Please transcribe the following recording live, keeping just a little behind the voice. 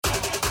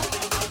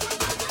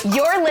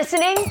You're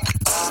listening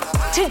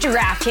to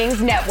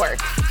DraftKings Network.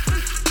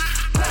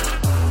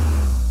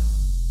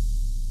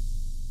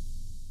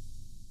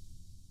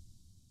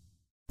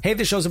 Hey,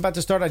 the show's about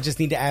to start. I just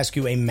need to ask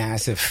you a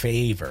massive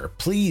favor.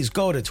 Please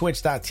go to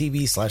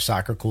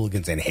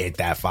twitch.tv/soccercooligans and hit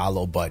that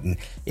follow button.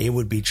 It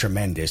would be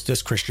tremendous.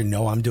 Does Christian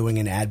know I'm doing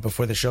an ad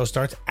before the show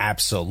starts?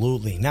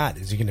 Absolutely not.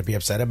 Is he going to be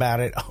upset about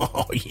it?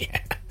 Oh,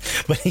 yeah.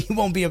 But he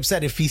won't be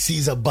upset if he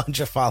sees a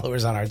bunch of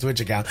followers on our Twitch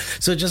account.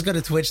 So just go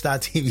to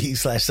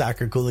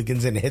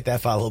twitch.tv/soccercooligans and hit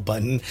that follow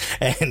button.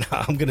 And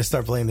I'm going to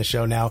start playing the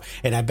show now.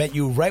 And I bet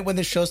you right when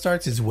the show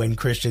starts is when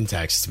Christian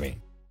texts me.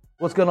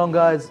 What's going on,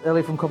 guys?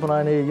 Ellie from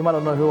Copenhagen here. You might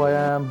not know who I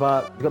am,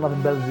 but you've got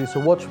nothing better to do. So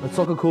watch with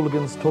Soccer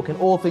Cooligans, talking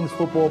all things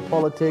football,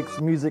 politics,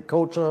 music,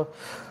 culture.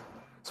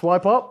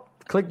 Swipe up,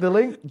 click the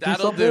link,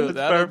 That'll do.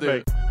 That'll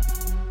do.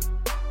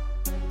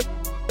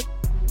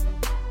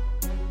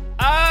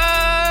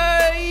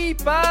 Ay,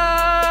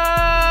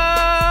 papi!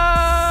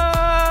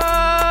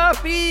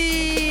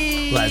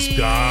 Let's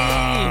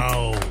go.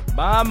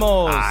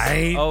 Vamos.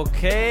 Aight.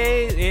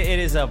 Okay, it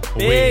is a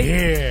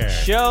big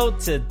show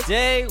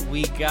today.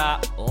 We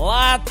got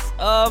lots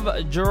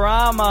of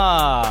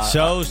drama.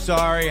 So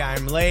sorry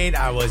I'm late.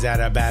 I was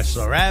at a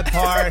bachelorette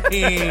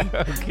party.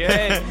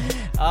 Okay.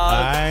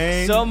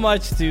 So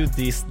much to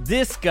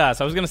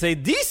discuss. I was going to say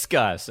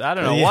discuss. I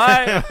don't know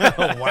why.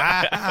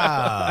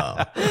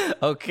 Wow.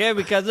 Okay,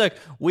 because look,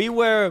 we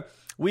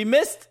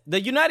missed, the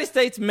United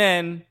States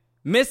men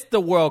missed the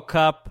World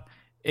Cup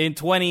in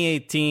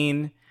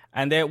 2018.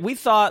 And we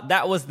thought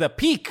that was the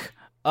peak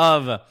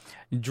of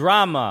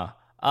drama,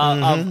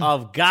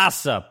 of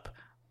gossip,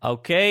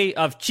 okay,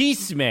 of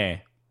chisme.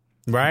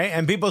 Right?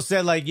 And people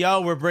said, like, yo,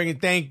 we're bringing,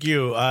 thank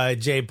you,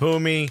 Jay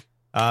Pumi,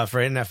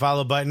 for hitting that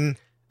follow button.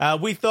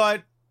 We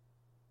thought,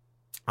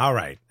 all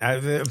right.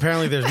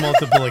 Apparently there's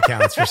multiple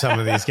accounts for some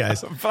of these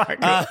guys. You'll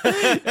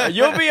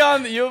be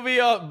on, that's your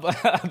job.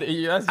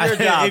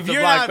 If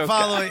you're not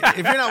following, if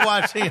you're not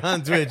watching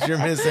on Twitch, you're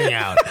missing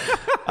out.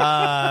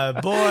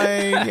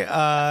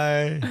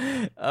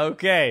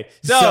 Okay.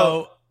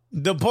 So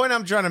the point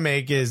I'm trying to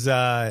make is,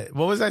 what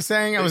was I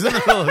saying? I was in the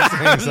middle of saying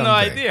something. I have no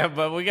idea,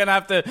 but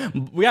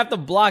we have to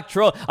block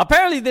troll.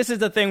 Apparently, this is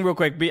the thing real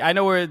quick. I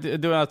know we're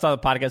doing on the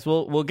podcast.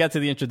 We'll get to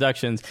the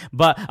introductions,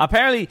 but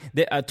apparently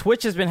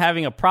Twitch has been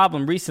having a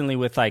problem recently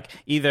with like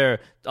either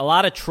a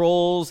lot of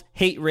trolls,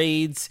 hate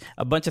raids,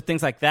 a bunch of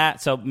things like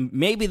that. So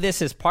maybe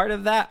this is part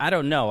of that. I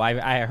don't know.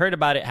 I heard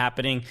about it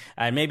happening,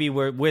 and maybe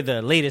we're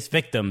the latest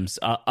victims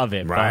of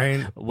it.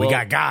 Right? We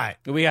got. So,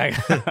 well,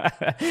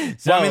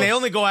 I mean, they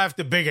only go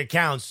after big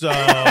accounts, so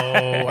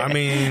I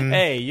mean,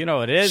 hey, you know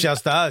what it is.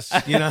 Just us,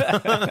 you know.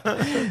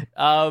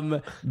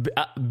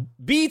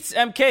 Beats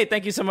MK,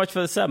 thank you so much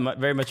for the sub.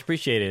 Very much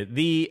appreciated. So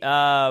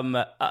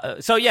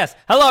yes,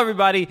 hello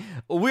everybody.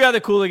 We are the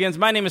Cooligans.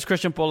 My name is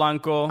Christian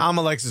Polanco. I'm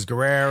Alexis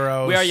Guerrero.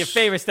 We are your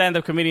favorite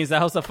stand-up comedians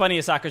that host the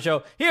funniest soccer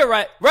show here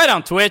right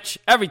on Twitch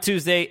every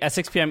Tuesday at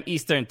 6 p.m.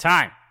 Eastern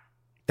Time.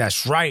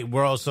 That's right.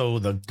 We're also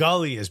the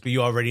gulliest, but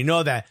you already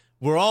know that.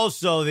 We're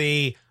also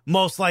the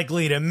most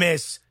likely to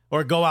miss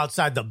or go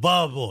outside the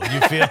bubble. You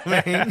feel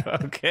me?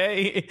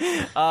 Okay.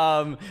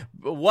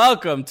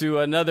 Welcome to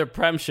another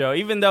Prem show.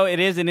 Even though it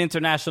is an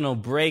international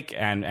break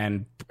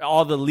and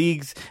all the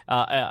leagues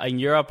in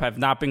Europe have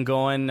not been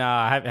going,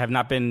 have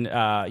not been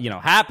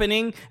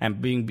happening,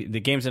 and the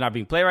games are not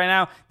being played right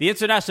now. The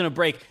international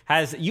break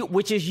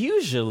which is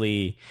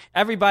usually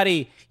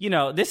everybody.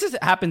 This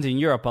happens in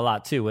Europe a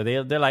lot too,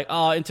 where they're like,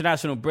 oh,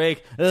 international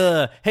break,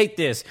 hate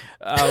this.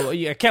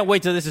 I can't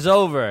wait till this is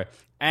over.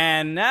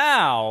 And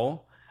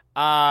now.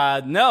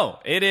 No,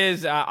 it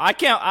is. I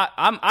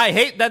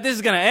hate that this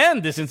is going to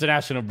end this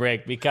international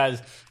break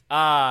because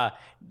a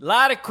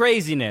lot of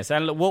craziness,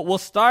 and we'll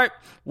start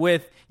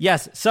with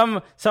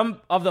some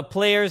of the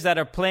players that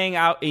are playing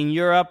out in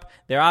Europe.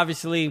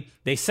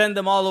 They send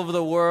them all over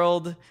the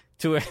world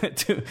to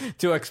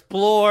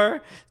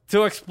explore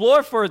for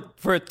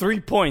 3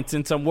 points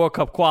in some World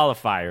Cup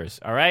qualifiers.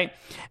 All right,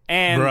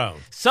 and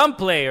some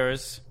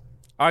players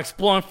are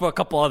exploring for a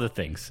couple other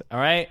things. All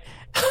right.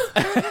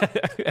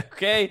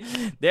 Okay,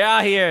 they're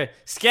out here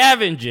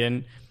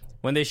scavenging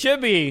when they should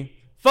be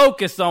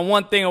focused on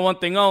one thing and one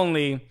thing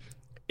only,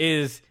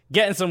 is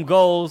getting some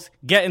goals,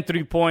 getting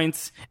 3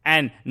 points,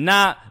 and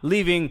not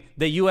leaving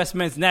the U.S.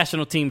 men's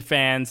national team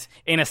fans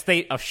in a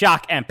state of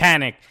shock and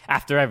panic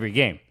after every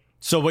game.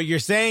 So what you're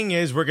saying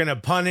is we're going to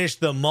punish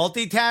the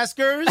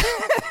multitaskers?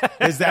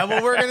 Is that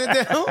what we're going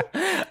to do?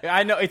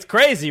 I know, it's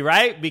crazy,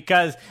 right?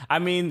 Because, I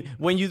mean,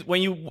 when you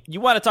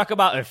want to talk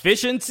about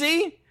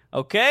efficiency,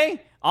 okay,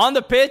 on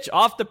the pitch,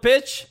 off the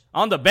pitch,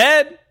 on the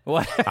bed,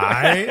 what?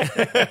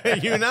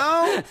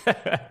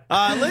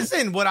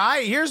 Listen,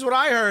 here's what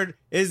I heard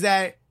is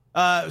that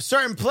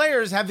certain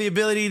players have the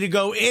ability to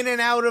go in and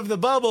out of the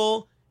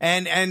bubble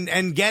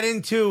and get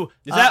into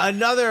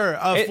another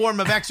form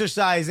of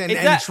exercise and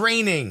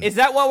training. Is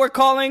that what we're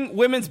calling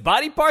women's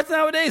body parts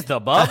nowadays? The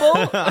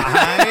bubble?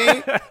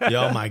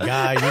 Yo, my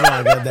God, you know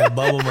I got that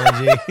bubble,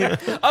 my G.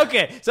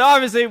 Okay, so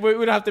obviously we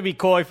don't have to be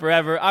coy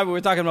forever.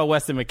 We're talking about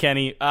Weston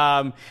McKennie.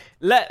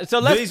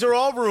 These are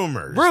all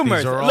rumors.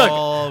 These are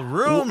all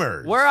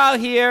rumors. We're out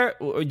here.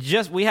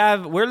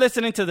 We're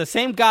listening to the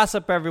same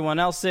gossip everyone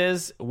else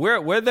is.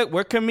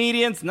 We're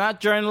comedians,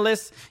 not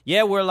journalists.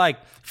 Yeah, we're like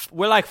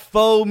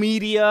faux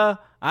media.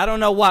 I don't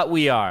know what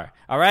we are.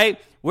 All right,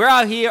 we're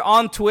out here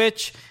on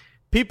Twitch.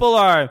 People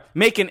are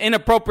making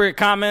inappropriate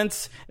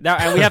comments,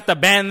 and we have to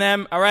ban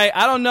them. All right,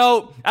 I don't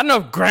know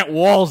if Grant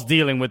Wall's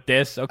dealing with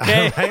this.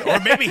 Okay, right? Or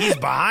maybe he's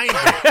behind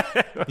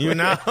it. You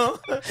know.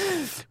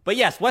 But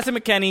yes, Weston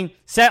McKennie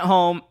sent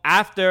home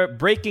after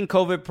breaking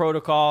COVID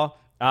protocol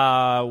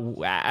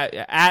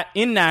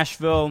in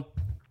Nashville.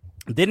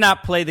 Did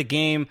not play the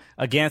game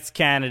against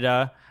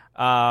Canada,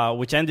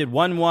 which ended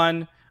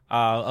 1-1.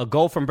 A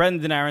goal from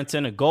Brendan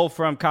Aronson, a goal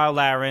from Kyle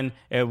Larin.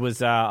 It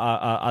was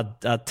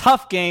a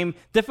tough game,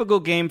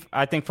 difficult game,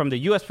 I think, from the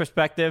U.S.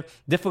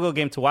 perspective, difficult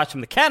game to watch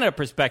from the Canada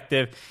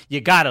perspective. You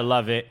got to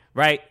love it,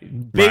 right?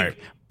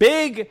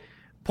 Big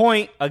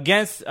point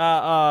against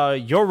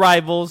your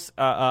rivals,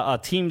 a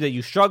team that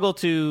you struggle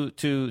to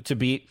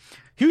beat.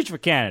 Huge for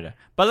Canada.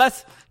 But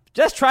let's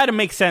just try to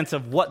make sense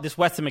of what this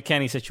Weston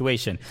McKennie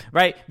situation,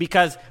 right?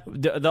 Because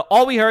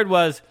all we heard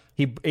was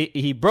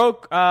he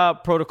broke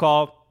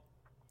protocol.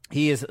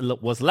 He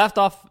was left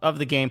off of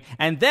the game.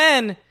 And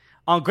then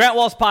on Grant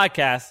Wall's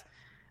podcast,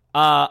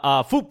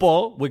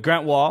 Football with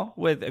Grant Wall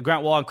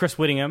and Chris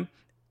Whittingham,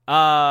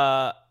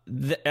 Landon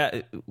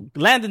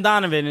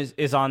Donovan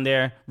is on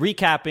there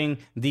recapping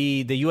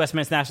the U.S.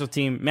 men's national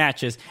team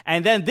matches.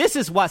 And then this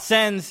is what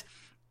sends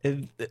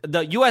the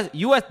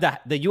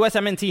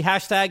USMNT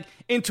hashtag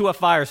into a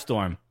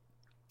firestorm.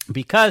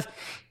 Because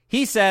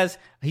he says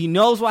he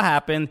knows what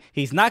happened.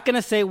 He's not going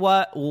to say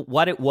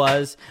what it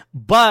was,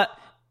 but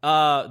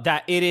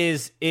that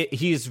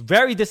he's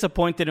very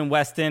disappointed in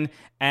Weston,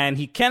 and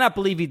he cannot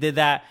believe he did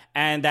that,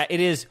 and that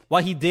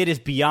what he did is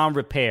beyond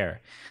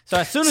repair. So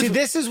as soon as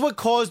this is what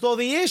caused all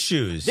the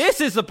issues. It's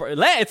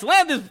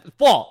Landon's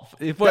fault.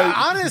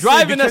 Honestly,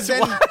 driving because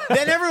us.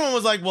 then everyone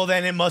was like, "Well,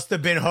 then it must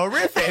have been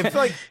horrific." It's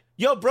like,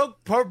 yo,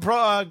 broke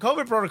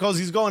COVID protocols.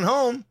 He's going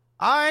home.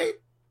 Homie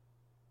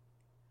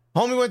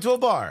went to a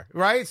bar,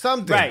 right?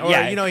 Something, right? Or,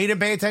 yeah, he didn't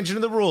pay attention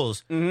to the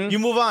rules. Mm-hmm. You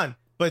move on,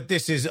 but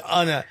this is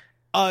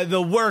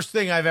the worst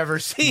thing I've ever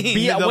seen.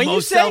 The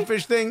most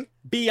selfish thing.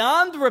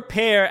 Beyond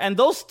repair, and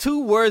those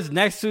two words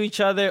next to each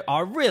other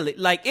are really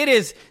like it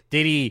is.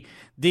 Did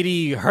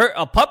he hurt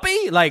a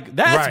puppy? Like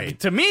that's right.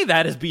 To me,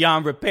 that is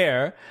beyond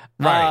repair.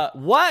 Right.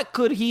 What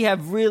could he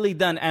have really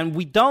done? And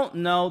we don't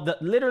know.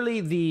 That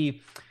literally the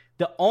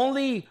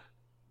only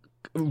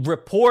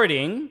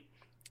reporting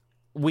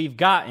we've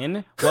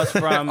gotten was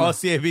from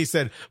CAB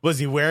said, was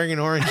he wearing an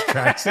orange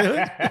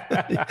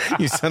tracksuit?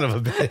 You son of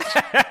a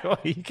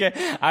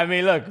bitch. I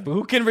mean, look,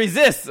 who can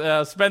resist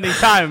spending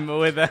time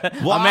with a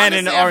man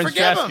in an orange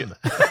tracksuit?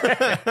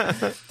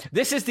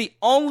 This is the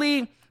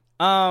only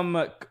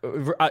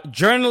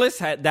journalist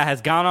that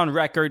has gone on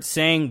record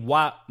saying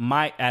what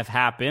might have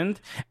happened.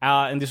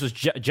 And this was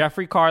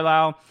Jeffrey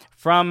Carlisle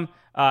from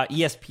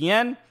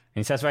ESPN. And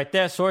he says right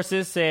there,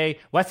 sources say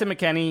Weston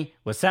McKennie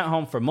was sent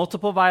home for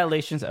multiple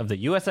violations of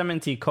the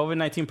USMNT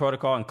COVID-19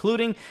 protocol,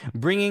 including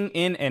bringing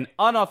in an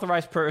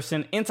unauthorized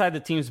person inside the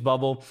team's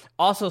bubble,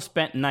 also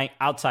spent night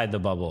outside the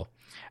bubble.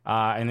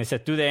 And they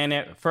said through the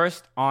internet,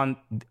 first on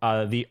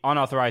the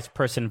unauthorized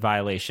person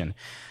violation.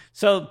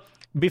 So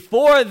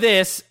before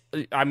this,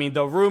 I mean,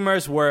 the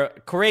rumors were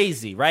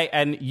crazy, right?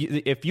 And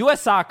if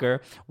U.S. Soccer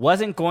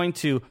wasn't going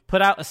to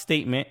put out a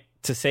statement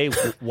to say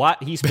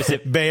what he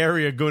specific. Bay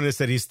Area Guna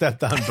said he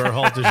stepped on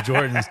Berhalter's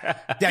Jordans.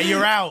 Yeah,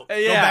 you're out.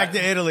 Yeah. Go back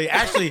to Italy.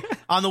 Actually,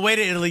 on the way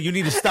to Italy, you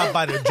need to stop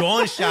by the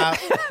John shop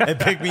and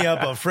pick me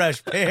up a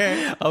fresh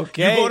pair.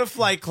 Okay. You go to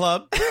Flight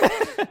Club.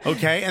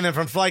 Okay, and then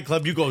from Flight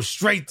Club, you go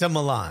straight to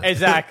Milan.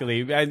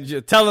 Exactly.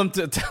 And tell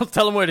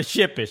them where to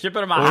ship it. Ship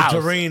it to my house.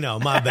 Torino.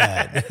 My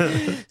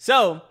bad.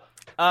 So,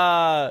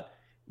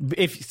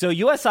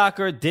 U.S.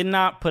 Soccer did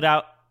not put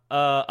out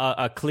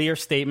a clear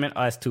statement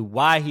as to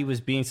why he was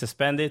being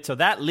suspended. So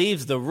that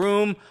leaves the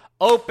room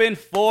open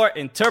for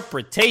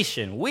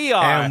interpretation. We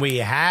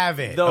have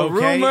it. The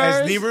rumors.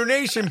 As Nebrew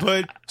Nation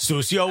put,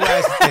 Sucio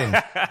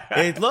Weston.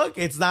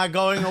 It's not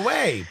going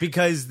away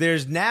because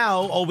there's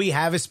now, all we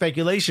have is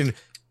speculation.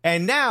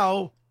 And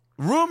now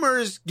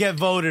rumors get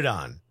voted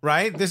on,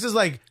 right? This is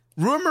like,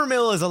 rumor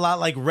mill is a lot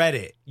like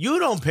Reddit. You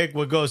don't pick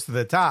what goes to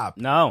the top.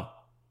 No.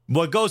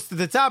 What goes to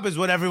the top is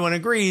what everyone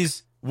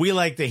agrees we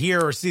like to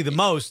hear or see the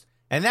most.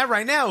 And that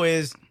right now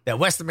is that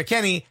Weston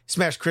McKennie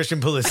smashed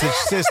Christian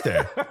Pulisic's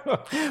sister.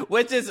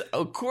 Which is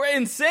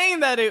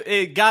insane that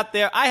it got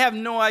there. I have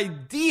no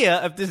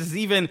idea if this is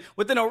even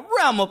within a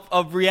realm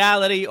of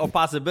reality or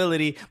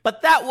possibility.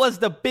 But that was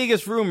the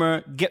biggest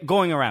rumor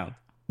going around.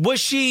 Was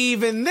she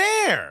even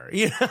there?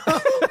 You know,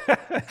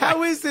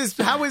 how is this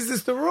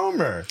the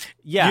rumor?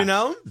 Yeah, you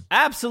know,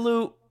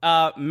 absolute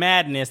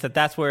madness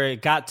that's where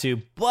it got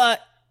to. But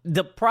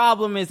the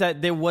problem is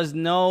that there was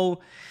no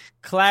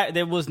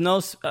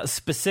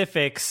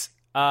specifics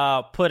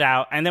put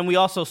out, and then we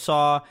also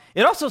saw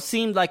it. Also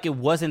seemed like it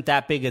wasn't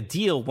that big a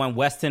deal when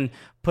Weston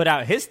put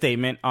out his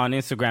statement on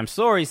Instagram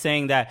story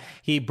saying that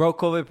he broke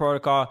COVID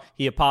protocol,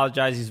 he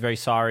apologized, he's very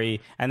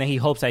sorry, and then he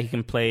hopes that he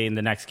can play in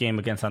the next game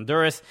against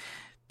Honduras.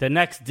 The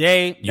next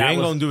day, you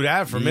ain't gonna do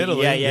that from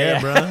Italy,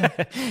 bro.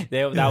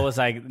 That was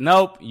like,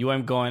 nope, you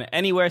ain't going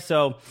anywhere.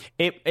 So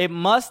it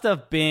must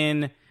have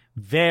been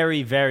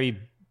very, very.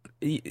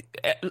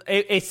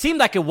 It seemed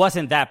like it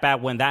wasn't that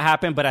bad when that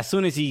happened, but as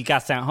soon as he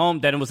got sent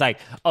home, then it was like,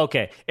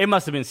 okay, it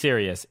must have been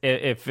serious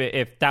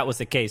if that was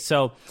the case.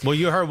 So, well,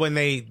 you heard when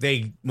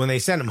they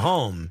sent him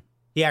home,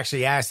 he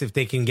actually asked if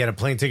they can get a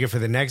plane ticket for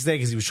the next day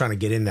because he was trying to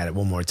get in that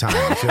one more time.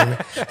 You feel me?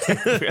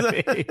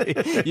 Really?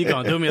 You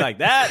gonna do me like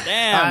that?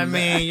 Damn. I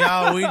mean,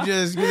 yo, we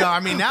just, now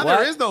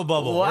there is no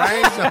bubble,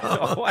 right?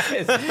 So.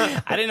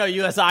 I didn't know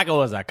U.S. Soccer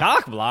was a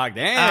cock block.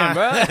 Damn,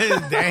 bro.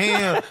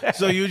 Damn.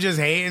 So you just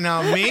hating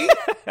on me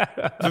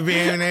for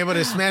being able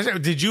to smash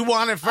it? Did you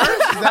want it first?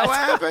 Is that what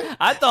happened?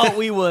 I thought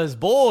we was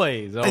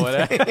boys or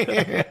whatever. All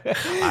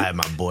right,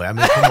 my boy. I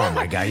mean, come on,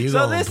 my guy. You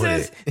so this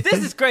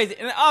is crazy,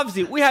 and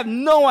obviously we have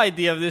no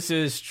idea if this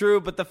is true,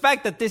 but the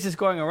fact that this is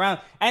going around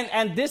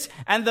and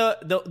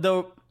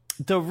the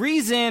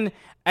reason,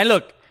 and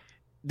look,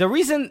 the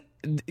reason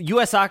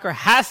U.S. Soccer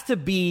has to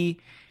be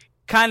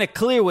kind of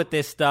clear with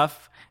this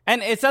stuff,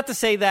 and it's not to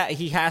say that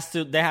they have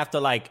to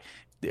like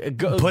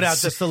put out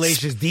the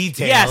salacious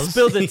details. Yeah,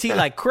 spill the tea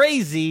like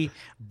crazy,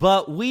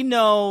 but we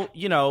know,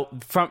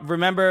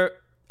 remember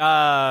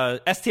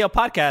STL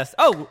podcast.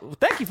 Oh,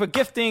 thank you for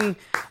gifting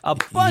a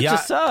bunch of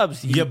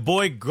subs. Your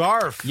boy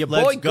Garf.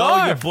 Let's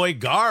go, your boy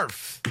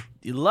Garf.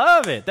 You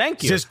love it.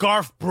 Thank you. Just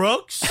Garf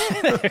Brooks?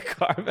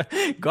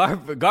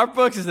 Garf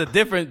Brooks is a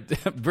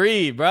different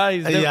breed, bro.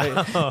 He's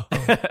different.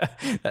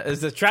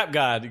 It's a trap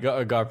god,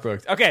 Garf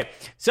Brooks. Okay,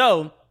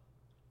 so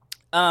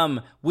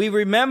we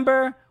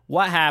remember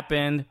what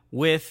happened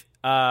with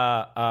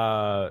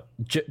John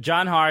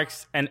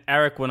Harkes and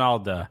Eric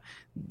Winalda.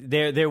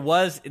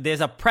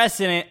 There's a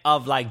precedent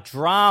of like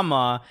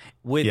drama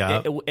with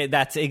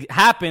that's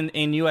happened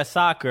in U.S.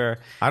 Soccer.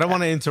 I don't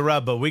want to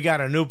interrupt, but we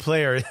got a new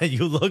player that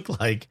you look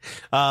like.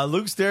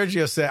 Luke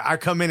Sturgio said, "I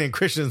come in and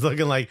Christian's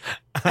looking like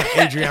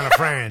Adriana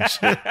Franch."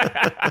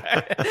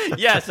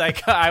 Yes,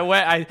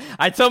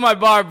 I told my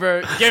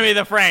barber, "Give me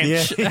the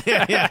French."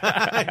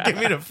 Yeah. Give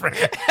me the French.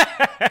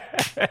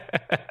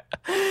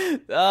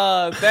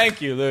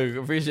 Thank you,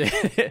 Luke. Appreciate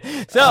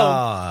it.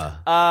 So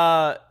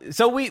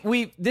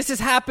we this has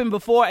happened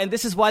before, and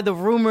this is why the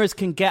rumors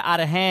can get out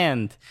of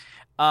hand.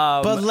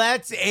 But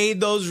let's aid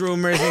those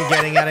rumors in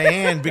getting out of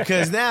hand,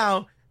 because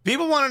now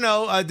people want to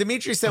know.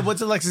 Dimitri said,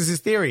 "What's Alexis's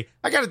theory?"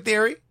 I got a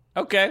theory.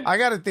 Okay. I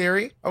got a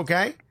theory.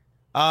 Okay.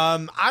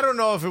 I don't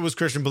know if it was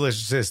Christian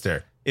Pulisic's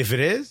sister. If it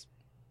is,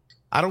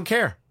 I don't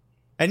care.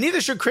 And neither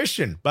should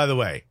Christian, by the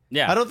way.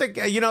 Yeah. I don't think,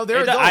 they're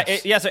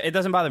adults. Yes, it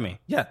doesn't bother me.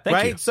 Yeah,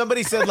 thank you.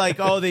 Somebody said like,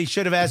 oh, they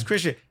should have asked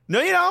Christian. No,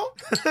 you don't.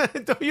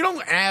 You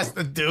don't ask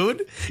the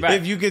dude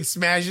if you could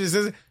smash his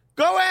sister.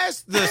 Go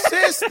ask the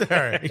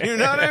sister. You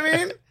know what I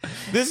mean?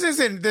 This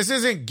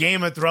isn't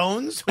Game of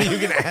Thrones where you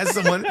can ask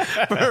someone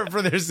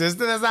for their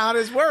sister. That's not how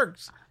this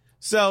works.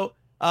 So,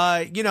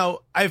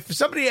 if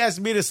somebody asked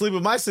me to sleep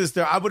with my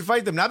sister, I would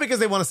fight them. Not because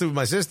they want to sleep with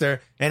my sister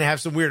and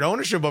have some weird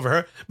ownership over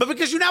her, but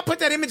because you now put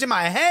that image in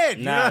my head.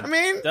 You know what I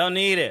mean? Don't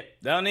need it.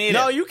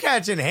 No, you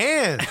catching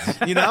hands,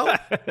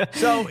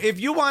 So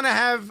if you want to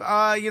have,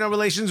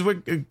 relations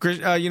with,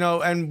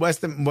 and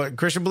Weston,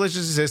 Christian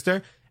Pulisic's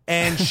sister,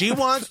 and she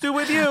wants to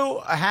with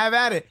you, have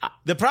at it.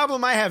 The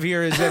problem I have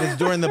here is that it's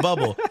during the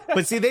bubble.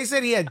 But see, they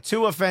said he had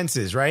 2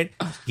 offenses, right?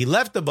 He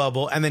left the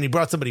bubble and then he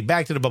brought somebody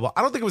back to the bubble.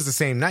 I don't think it was the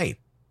same night.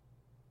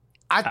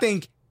 I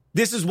think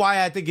this is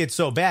why I think it's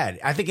so bad.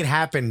 I think it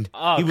happened.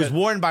 He was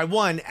warned by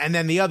one, and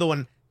then the other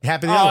one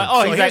happened.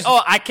 He's like,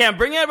 I can't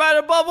bring it by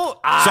the bubble. So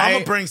I'm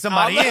gonna bring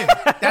somebody in.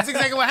 That's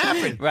exactly what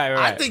happened. Right.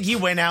 I think he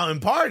went out and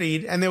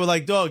partied, and they were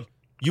like, "Dog,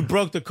 you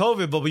broke the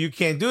COVID bubble. You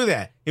can't do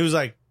that." He was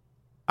like,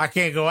 "I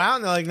can't go out."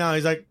 And they're like, "No."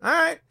 He's like, "All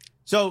right."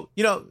 So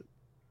I'm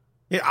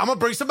gonna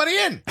bring somebody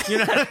in. You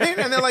know what I mean?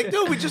 And they're like,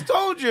 "Dude, we just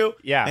told you."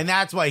 Yeah. And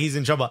that's why he's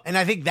in trouble. And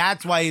I think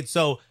that's why it's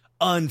so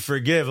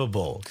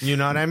unforgivable. You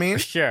know what I mean?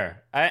 Sure.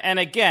 And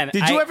again,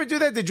 did you ever do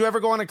that? Did you ever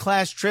go on a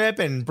class trip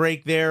and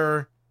break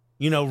their,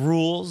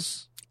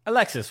 rules?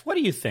 Alexis, what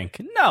do you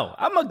think? No,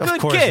 I'm a good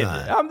kid.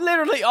 I've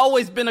literally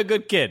always been a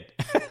good kid.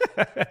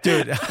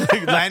 Dude,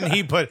 Latin,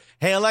 he put,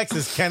 "Hey,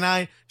 Alexis, can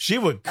I?" She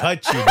would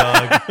cut you,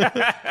 dog.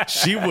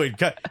 She would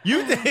cut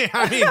you.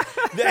 I mean,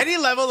 any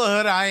level of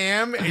hood I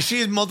am,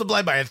 she's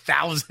multiplied by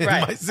 1,000.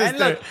 Right. My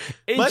sister,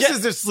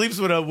 sister sleeps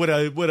with a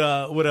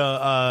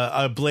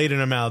blade in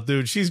her mouth,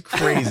 dude. She's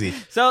crazy.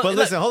 But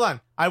listen, hold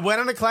on. I went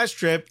on a class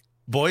trip.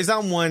 Boys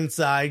on one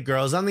side,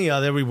 girls on the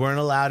other. We weren't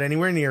allowed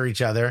anywhere near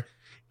each other.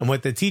 And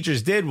what the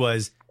teachers did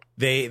was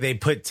they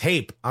put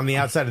tape on the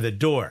outside of the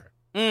door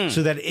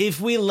so that if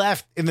we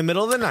left in the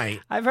middle of the night,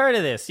 I've heard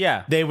of this.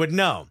 Yeah. they would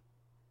know.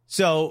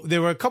 So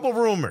there were a couple of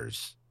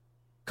rumors.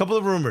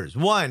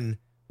 One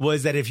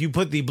was that if you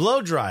put the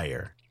blow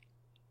dryer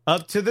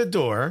up to the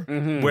door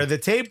where the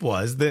tape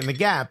was, in the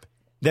gap,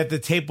 that the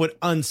tape would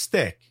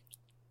unstick.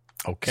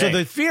 Okay. So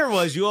the fear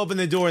was you open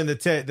the door and the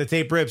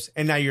tape rips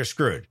and now you're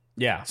screwed.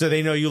 Yeah. So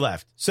they know you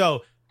left.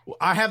 So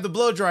I have the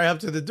blow dry up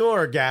to the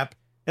door gap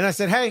and I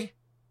said, hey,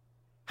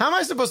 how am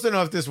I supposed to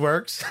know if this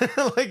works?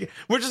 Like,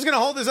 we're just going to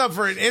hold this up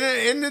for an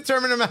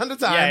indeterminate amount of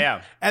time.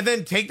 Yeah. And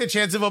then take the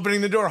chance of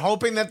opening the door,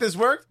 hoping that this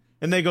worked.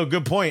 And they go,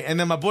 good point. And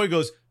then my boy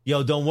goes,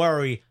 yo, don't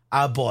worry.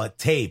 I bought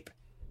tape.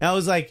 And I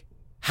was like,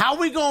 how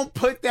we going to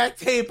put that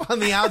tape on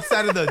the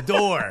outside of the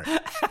door?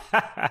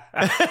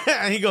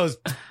 And he goes,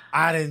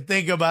 I didn't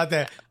think about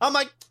that. I'm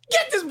like,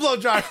 get this blow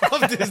dryer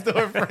off this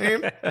door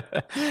frame.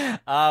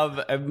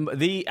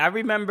 I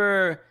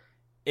remember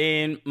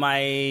in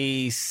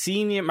my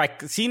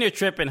senior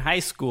trip in high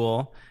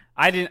school,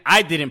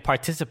 I didn't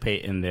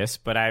participate in this,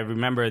 but I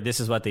remember this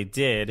is what they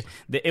did.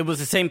 It was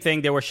the same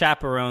thing. There were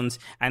chaperones,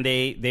 and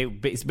they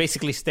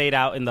basically stayed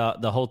out in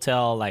the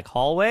hotel like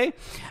hallway,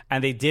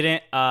 and they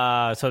didn't.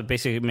 So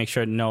basically, make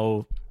sure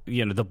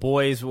the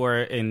boys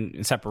were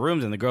in separate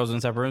rooms and the girls were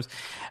in separate rooms.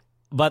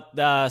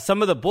 But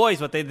some of the boys,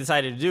 what they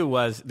decided to do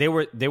was they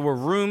were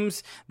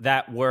rooms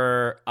that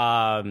were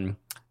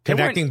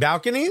connecting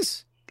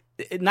balconies.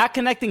 Not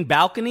connecting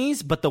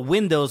balconies, but the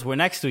windows were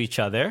next to each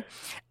other,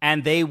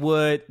 and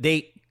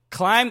they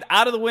climbed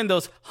out of the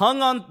windows,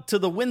 hung on to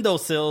the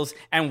windowsills,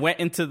 and went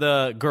into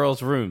the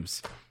girls'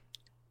 rooms.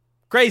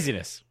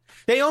 Craziness.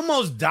 They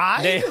almost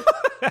died.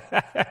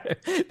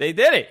 They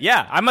did it.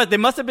 Yeah, there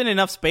must have been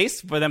enough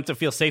space for them to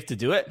feel safe to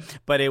do it,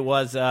 but it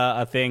was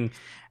a thing.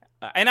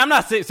 And I'm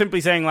not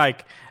simply saying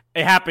like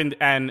it happened,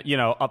 and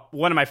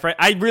one of my friends.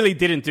 I really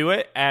didn't do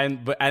it,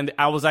 and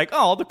I was like, oh,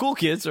 all the cool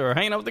kids are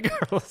hanging out with the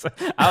girls.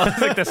 I was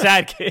like the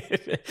sad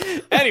kid.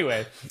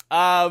 Anyway,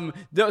 so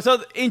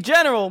in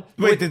general,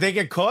 wait, did they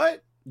get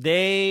caught?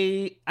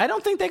 I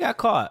don't think they got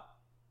caught.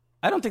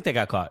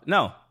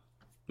 No,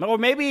 or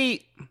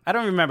maybe I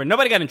don't remember.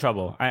 Nobody got in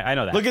trouble. I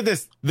know that. Look at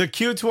this. The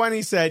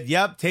Q20 said,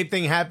 "Yep, tape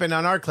thing happened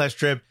on our class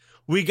trip.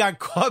 We got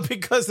caught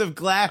because of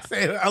glass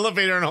in an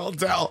elevator in a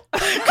hotel."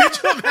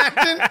 Could you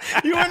imagine?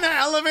 You were in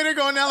that elevator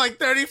going down like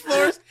 30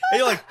 floors, and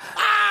you're like,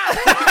 ah, you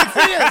can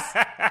see us.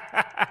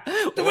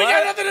 We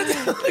got nothing to do.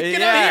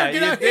 Get out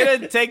here. You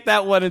didn't take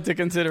that one into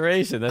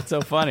consideration. That's so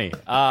funny.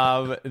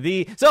 So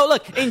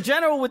look, in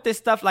general with this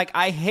stuff, like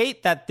I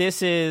hate that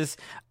this is,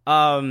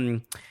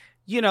 that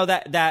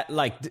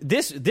like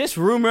this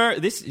rumor,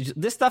 this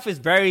stuff is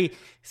very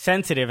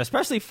sensitive,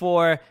 especially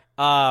for,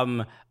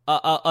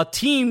 a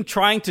team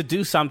trying to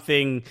do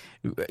something,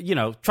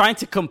 trying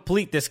to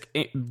complete this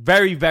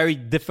very, very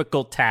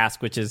difficult task,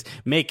 which is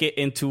make it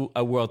into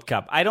a World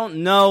Cup. I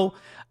don't know.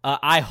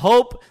 I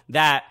hope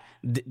that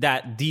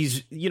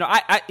these,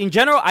 I in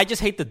general, I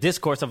just hate the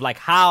discourse of like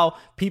how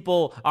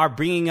people are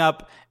bringing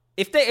up.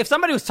 If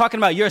somebody was talking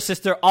about your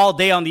sister all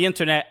day on the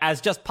internet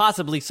as just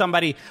possibly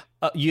somebody,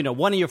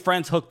 one of your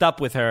friends hooked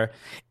up with her,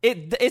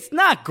 it's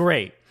not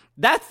great.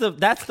 That's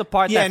the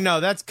part. Yeah, no,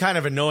 that's kind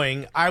of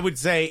annoying. I would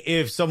say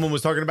if someone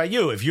was talking about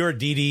you, if you're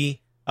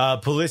Didi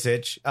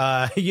Pulisic,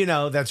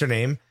 that's her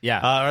name. Yeah.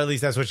 Or at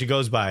least that's what she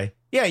goes by.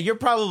 Yeah, you're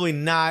probably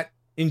not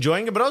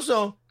enjoying it, but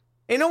also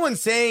ain't no one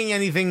saying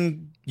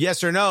anything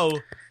yes or no.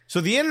 So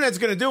the internet's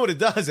going to do what it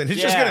does, and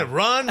it's just going to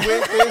run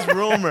with this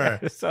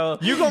rumor. So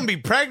you're going to be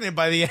pregnant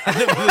by the end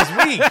of this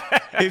week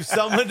if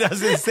someone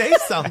doesn't say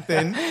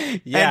something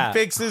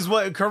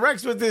and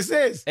corrects what this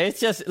is. It's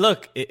just,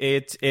 look,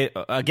 it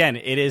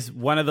is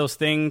one of those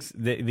things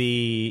that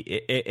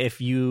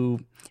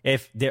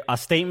if a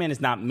statement is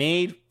not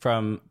made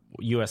from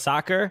U.S.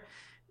 Soccer,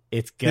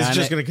 it's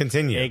just going to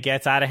continue. It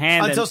gets out of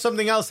hand until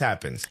something else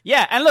happens.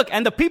 Yeah, and look,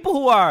 and the people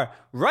who are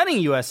running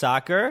U.S.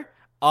 Soccer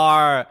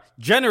are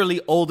generally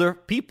older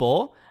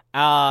people,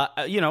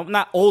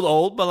 not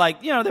old, but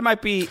like, they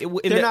might be.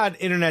 They're not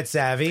internet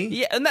savvy.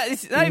 Yeah,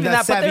 it's not even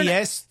that. But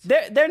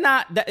they're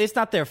not. It's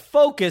not their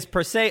focus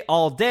per se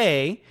all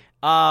day.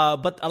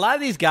 But a lot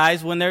of these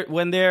guys, when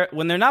they're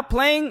not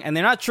playing and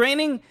they're not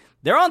training,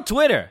 they're on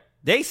Twitter.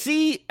 They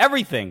see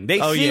everything. They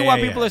see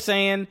what people are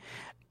saying.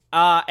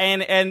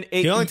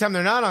 The only time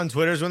they're not on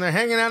Twitter is when they're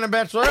hanging out in a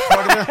bachelorette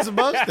party. They're not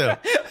supposed to.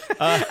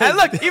 And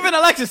look, even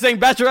Alexis saying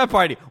bachelorette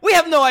party. We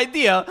have no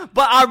idea,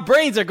 but our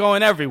brains are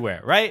going everywhere,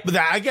 right? But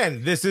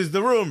again, this is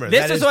the rumor.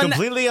 That is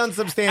completely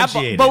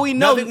unsubstantiated. But we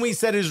know nothing we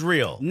said is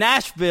real.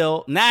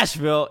 Nashville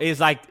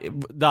is like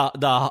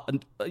the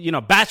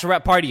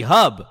bachelorette party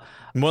hub.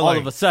 All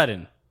of a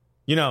sudden,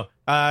 wait,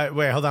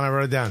 hold on, I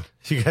wrote it down.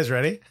 You guys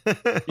ready?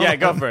 Yeah,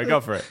 go for it.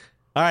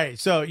 All right,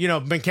 so,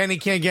 McKennie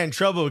can't get in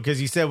trouble because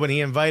he said when he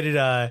invited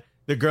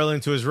the girl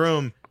into his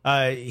room,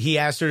 he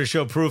asked her to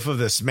show proof of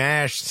the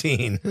smash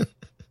scene.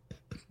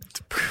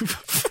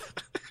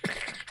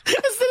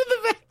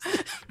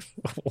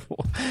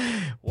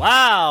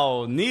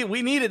 Wow,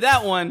 we needed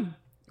that one.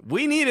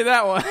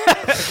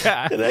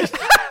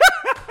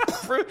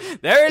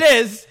 There it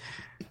is.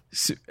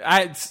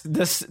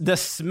 The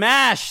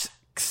smash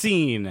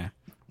scene.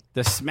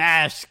 The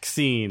smash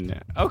scene.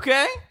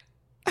 Okay.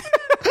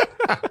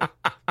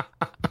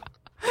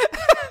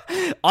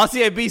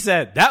 RCAB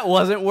said that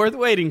wasn't worth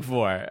waiting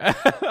for.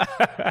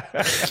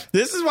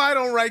 This is why I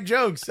don't write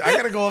jokes. I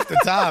gotta go off the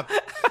top.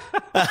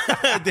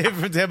 David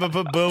from Tampa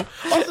put boo.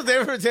 Also,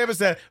 David from Tampa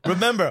said,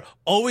 remember,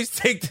 always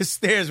take the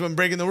stairs when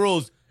breaking the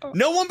rules.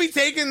 No one be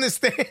taking the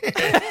stairs.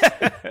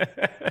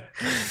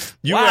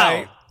 You're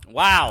right.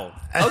 Wow.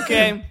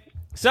 Okay.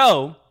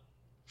 So,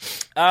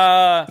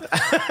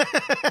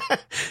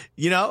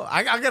 you know,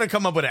 I gotta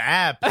come up with an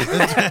app.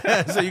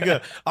 So you go,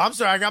 I'm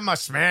sorry, I got my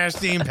Smash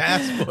Team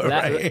passport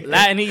right here.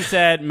 And he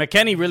said,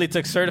 McKennie really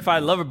took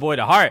Certified Lover Boy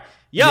to heart.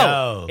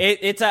 Yo.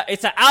 It's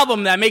an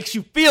album that makes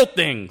you feel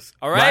things.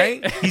 All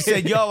right. He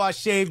said, yo, I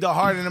shaved the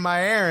heart into my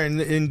hair.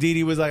 And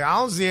Didi was like, I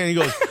don't see it. And he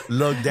goes,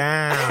 look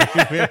down.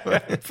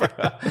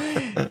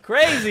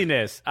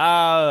 Craziness.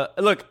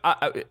 Look,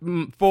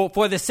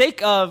 for the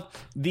sake of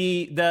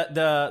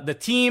the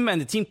team and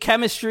the team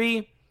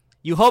chemistry,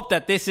 you hope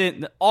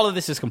that all of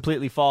this is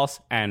completely false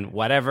and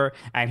whatever.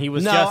 And he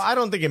was I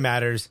don't think it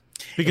matters.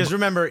 Because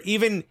remember,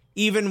 even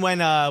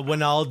when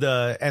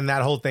Alda and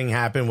that whole thing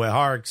happened with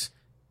Harks,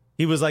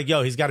 he was like,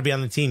 yo, he's got to be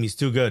on the team. He's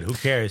too good. Who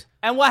cares?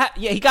 And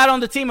he got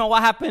on the team. And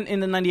what happened in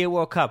the 98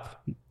 World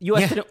Cup?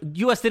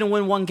 U.S. didn't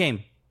win one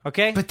game.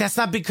 Okay? But that's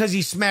not because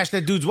he smashed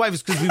that dude's wife.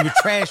 It's because we were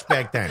trash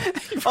back then.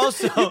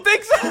 Also, you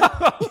think so?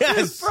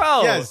 Yes.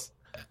 Bro. Yes.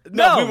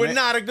 No, we were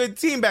not a good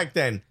team back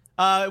then.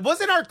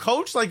 Wasn't our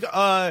coach like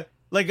a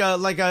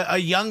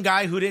young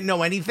guy who didn't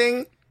know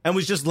anything? And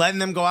was just letting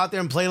them go out there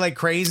and play like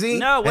crazy?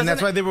 No, and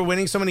that's why they were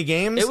winning so many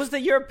games? It was the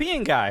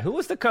European guy. Who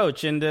was the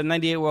coach in the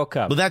 98 World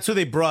Cup? Well, that's who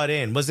they brought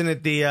in. Wasn't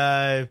it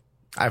the...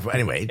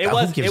 anyway,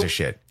 who gives a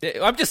shit?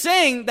 I'm just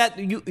saying that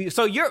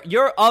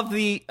you're of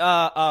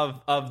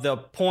the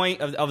point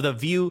of the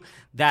view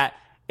that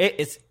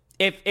it's...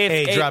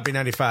 Hey, Droppy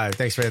 95.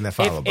 Thanks for hitting that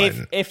follow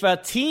button. If a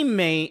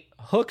teammate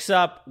hooks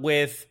up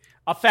with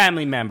a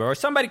family member or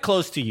somebody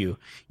close to you,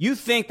 you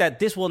think that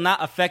this will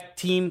not affect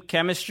team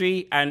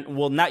chemistry and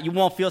you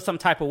won't feel some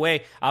type of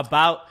way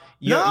about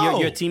your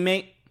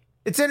teammate?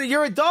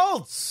 You're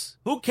adults.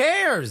 Who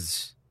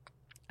cares?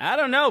 I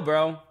don't know,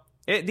 bro.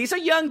 These are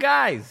young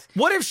guys.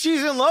 What if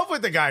she's in love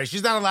with the guy?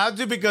 She's not allowed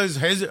to because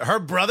her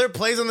brother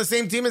plays on the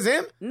same team as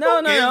him? No.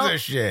 Who gives a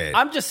shit?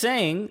 I'm just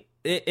saying,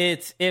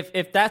 it's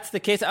if that's the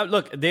case.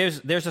 Look, there's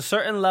a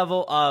certain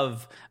level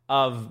of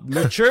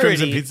maturity.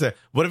 Crimson Pizza.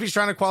 What if he's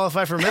trying to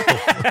qualify for Middle?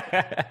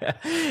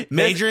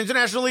 Major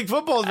International League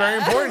football is very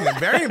important.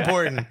 Very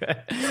important.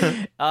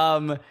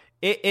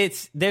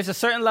 There's a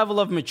certain level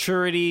of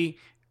maturity.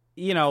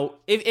 You know,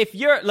 if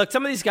you're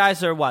some of these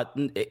guys are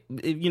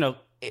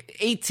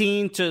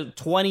 18 to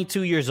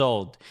 22 years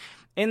old.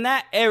 In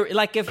that area,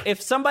 like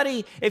if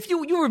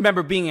you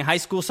remember being in high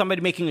school,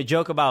 somebody making a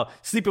joke about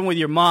sleeping with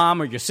your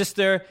mom or your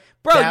sister,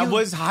 bro, that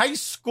was high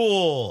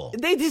school.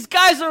 These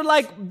guys are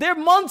they're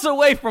months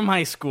away from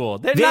high school.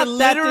 They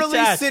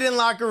literally sit in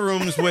locker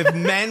rooms with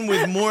men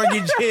with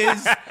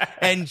mortgages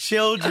and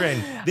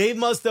children. They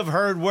must have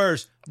heard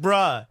worse,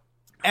 bruh.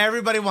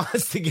 Everybody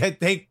wants to get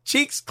their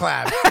cheeks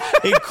clapped,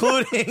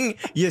 including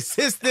your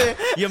sister,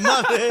 your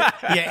mother,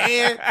 your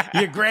aunt,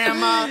 your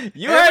grandma.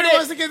 Everybody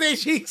wants to get their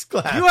cheeks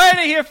clapped. You heard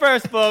it here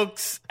first,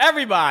 folks.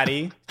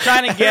 Everybody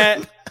trying to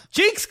get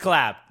cheeks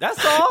clapped.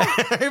 That's all.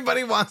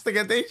 Everybody wants to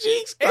get their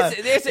cheeks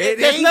clapped.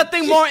 There's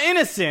nothing more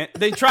innocent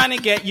than trying to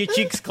get your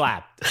cheeks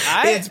clapped.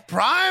 Right? It's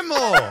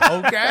primal,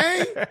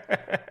 okay?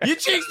 Your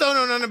cheeks don't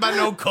know nothing about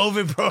no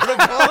COVID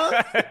protocol.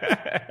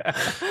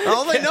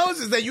 All they know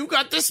is that you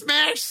got the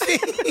smash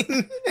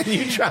scene and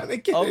you trying to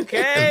get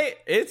okay.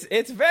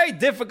 It's very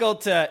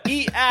difficult to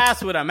eat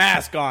ass with a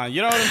mask on.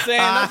 You know what I'm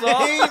saying?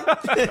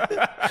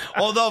 That's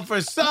all. Although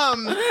for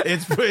some,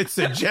 it's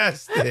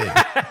suggested.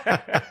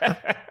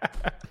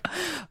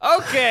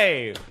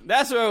 Okay,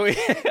 that's where we.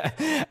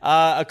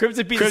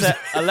 Crimson Pizza said,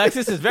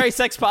 Alexis is very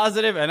sex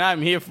positive, and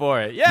I'm here for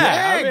it.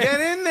 Yeah,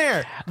 get in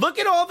there. Look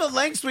at all the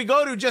lengths we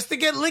go to just to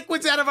get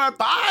liquids out of our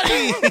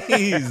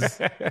bodies.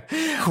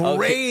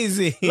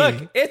 Crazy. Okay.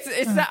 Look,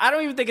 it's not. I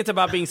don't even think it's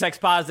about being sex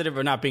positive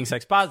or not being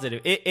sex positive.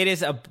 It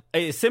is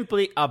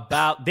simply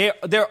about there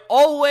are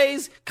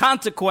always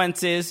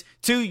consequences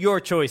to your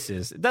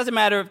choices. It doesn't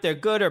matter if they're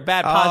good or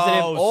bad,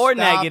 positive or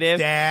negative.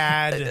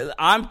 Dad.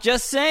 I'm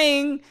just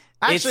saying.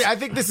 Actually, I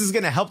think this is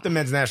going to help the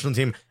men's national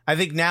team. I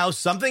think now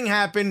something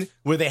happened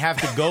where they have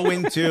to go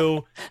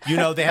into,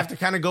 they have to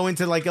kind of go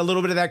into like a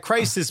little bit of that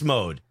crisis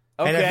mode.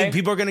 Okay. And I think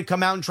people are going to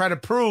come out and try to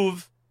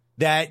prove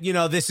that,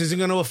 this isn't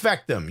going to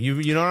affect them.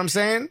 You know what I'm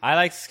saying? I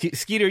like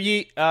Skeeter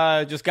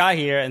Yeet just got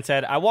here and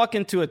said, I walk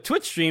into a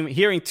Twitch stream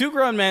hearing two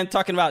grown men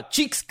talking about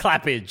cheeks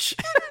clappage.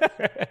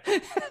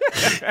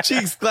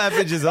 Cheeks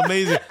clappage is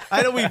amazing.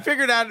 I know we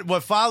figured out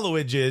what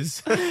followage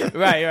is.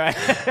 Right.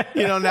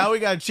 Now we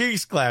got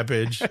cheeks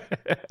clappage.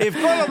 If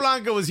Cola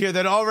Blanca was here,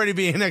 there'd already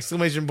be an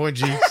exclamation point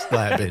cheeks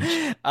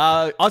clappage.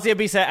 Aussie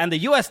AB said, and the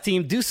U.S.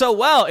 team do so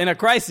well in a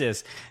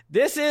crisis.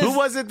 This is... Who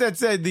was it that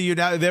said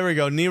there we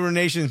go, Nero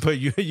Nation put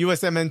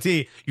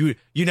USMNT,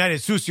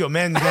 United Sucio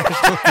Men's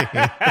National Team.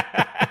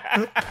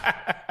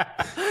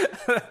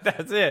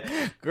 That's it.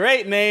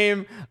 Great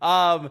name.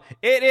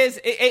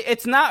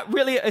 It's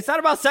not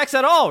about sex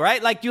at all,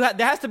 right? Like there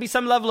has to be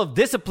some level of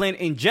discipline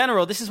in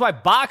general. This is why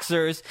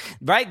boxers,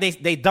 right?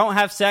 They don't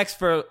have sex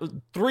for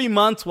 3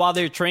 months while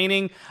they're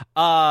training.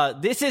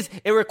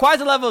 It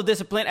requires a level of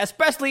discipline,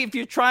 especially if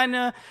you're trying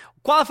to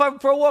qualify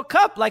for a World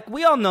Cup. Like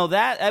we all know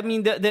that. I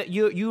mean,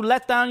 you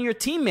let down your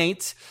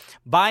teammates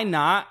by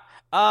not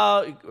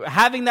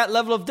having that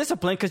level of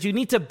discipline because you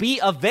need to be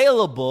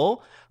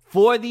available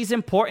for these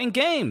important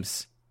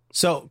games.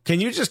 So can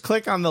you just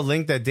click on the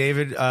link that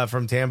David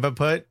from Tampa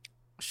put?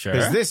 Sure.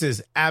 Because this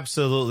is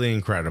absolutely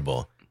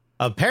incredible.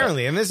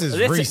 Apparently, and this is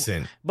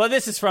recent. But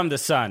this is from The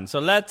Sun. So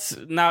let's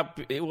not...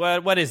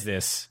 What is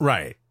this?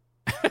 Right.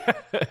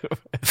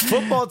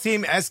 Football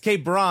team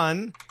SK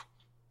Braun,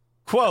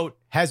 quote,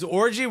 has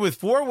orgy with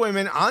 4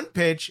 women on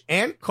pitch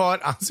and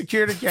caught on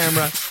security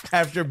camera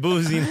after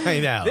boozy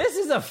night out. This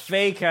is a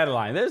fake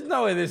headline. There's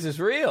no way this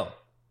is real.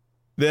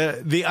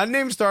 The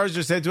unnamed stars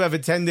are said to have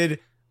attended,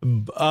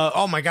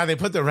 oh my God, they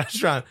put the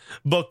restaurant,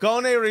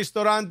 Boccone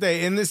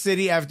Ristorante in the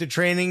city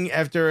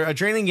after a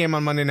training game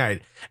on Monday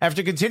night.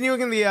 After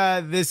continuing in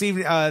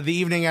the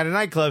evening at a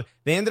nightclub,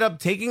 they ended up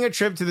taking a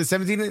trip to the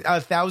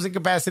 17,000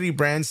 capacity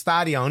brand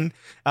Stadion.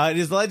 It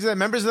is alleged that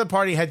members of the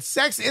party had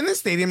sex in the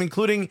stadium,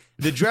 including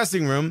the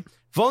dressing room.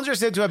 Phones are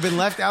said to have been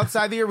left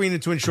outside the arena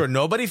to ensure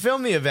nobody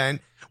filmed the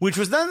event, which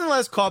was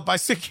nonetheless caught by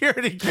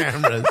security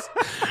cameras.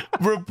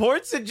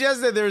 Reports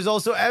suggest that there is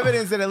also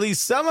evidence that at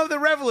least some of the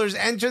revelers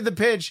entered the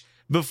pitch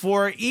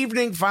before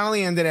evening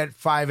finally ended at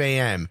 5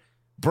 a.m.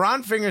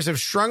 Braun fingers have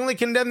strongly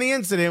condemned the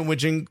incident,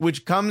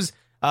 which comes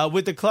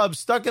with the club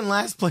stuck in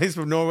last place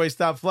for Norway's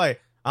top flight.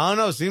 I don't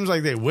know. Seems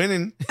like they're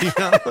winning. You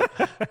know?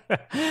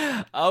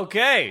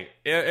 Okay.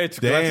 It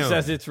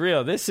says it's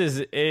real. This is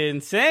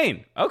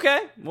insane. Okay.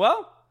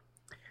 Well.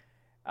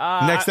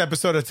 Next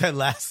episode of Ted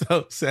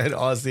Lasso, said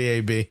Aussie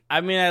AB.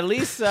 I mean, at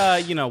least,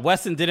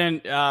 Weston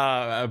didn't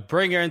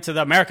bring her into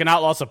the American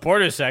Outlaw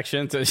supporters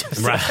section. To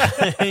just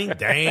right.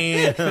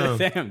 Damn.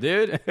 Damn,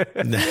 dude.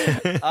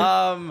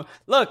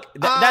 Look.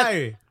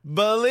 I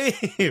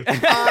believe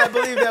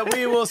that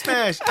we will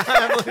smash.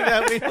 I believe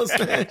that we will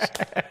smash.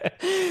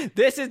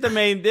 This is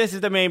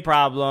the main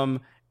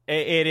problem.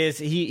 It is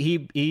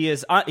he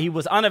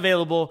was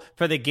unavailable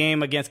for the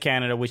game against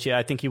Canada, which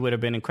I think he would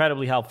have been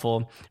incredibly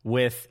helpful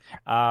with.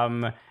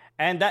 And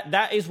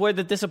that is where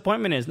the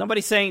disappointment is.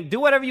 Nobody's saying do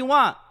whatever you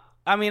want.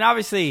 I mean,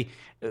 obviously,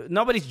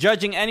 nobody's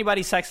judging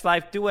anybody's sex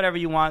life. Do whatever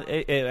you want.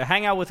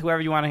 Hang out with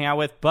whoever you want to hang out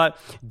with. But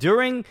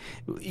during,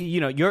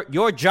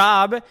 your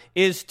job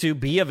is to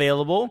be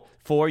available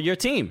for your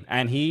team.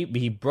 And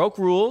he broke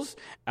rules,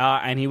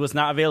 and he was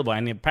not available.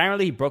 And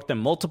apparently, he broke them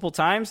multiple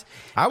times.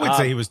 I would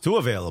say he was too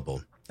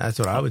available. That's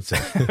what I would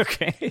say.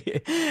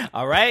 Okay.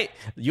 All right.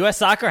 U.S.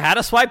 Soccer had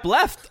a swipe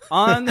left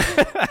on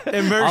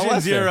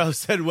Immersion Zero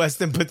said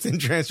Weston puts in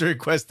transfer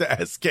request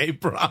to SK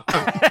Braun.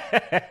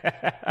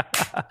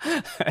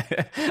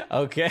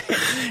 Okay.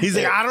 He's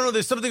like, I don't know.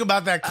 There's something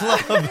about that club.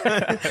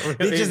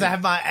 They just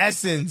have my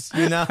essence,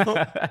 you know?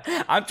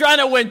 I'm trying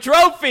to win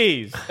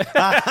trophies.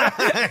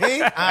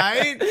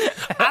 I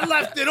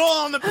left it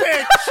all on the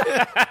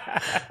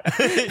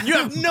pitch. You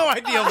have no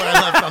idea what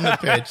I left on the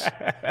pitch.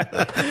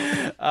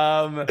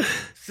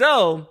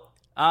 So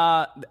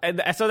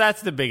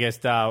that's the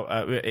biggest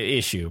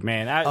issue,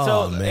 man.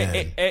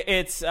 Man.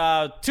 It's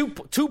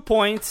 2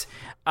 points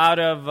out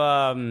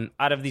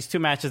of these 2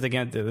 matches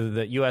against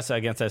the U.S.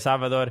 against El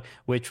Salvador,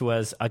 which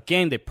was a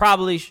game they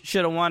probably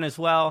should have won as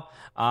well.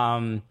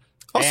 Also,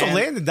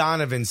 Landon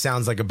Donovan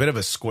sounds like a bit of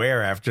a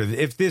square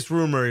if this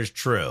rumor is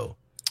true.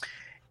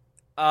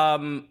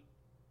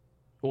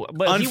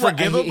 But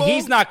unforgivable?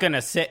 He's not going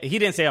to say. He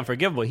didn't say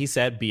unforgivable. He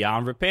said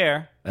beyond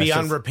repair.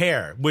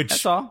 Repair, which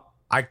that's all.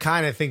 I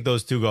kind of think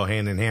those two go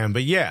hand in hand.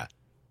 But yeah,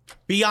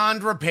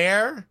 beyond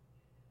repair.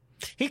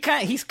 He's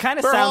kind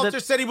of Berhalter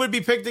sounded. said he would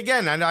be picked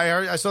again, and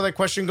I saw that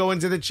question go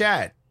into the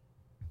chat.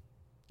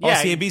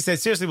 Yeah, CAB said,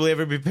 seriously, will he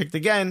ever be picked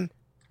again?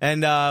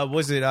 And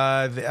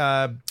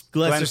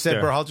Glester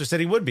said Berhalter said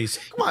he would be. So,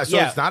 come on, so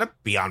it's not a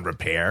beyond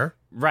repair.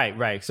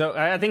 Right. So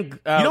I think you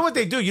know what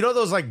they do. You know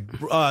those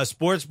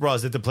sports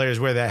bras that the players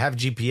wear that have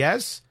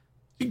GPS.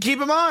 You can keep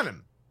them on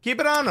them.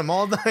 Keep it on them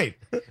all night.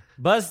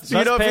 Buzz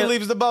if he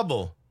leaves the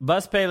bubble.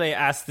 Buzz Pele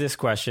asked this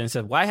question.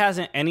 Said, "Why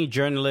hasn't any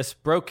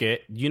journalist broke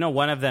it?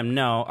 One of them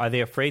know. Are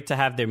they afraid to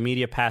have their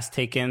media pass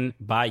taken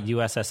by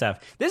USSF?"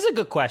 This is a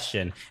good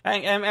question,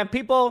 and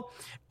people.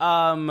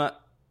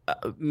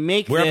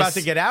 make We're this... about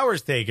to get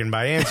hours taken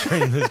by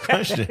answering this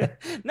question.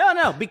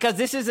 No, because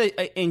this is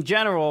in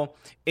general,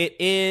 it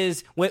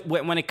is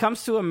when it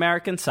comes to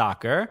American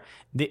soccer,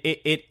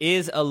 it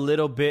is a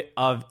little bit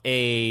of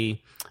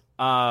a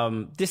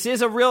this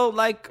is a real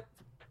like.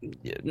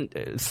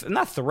 It's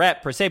not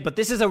threat per se, but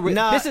this is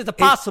this is the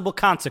possible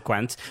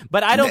consequence.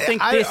 But I don't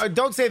think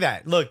don't say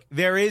that. Look,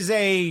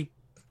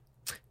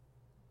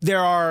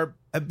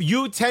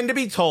 you tend to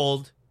be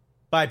told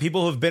by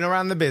people who've been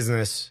around the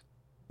business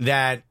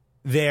that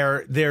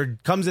there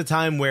comes a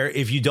time where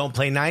if you don't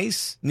play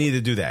nice,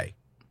 neither do they.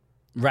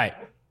 Right.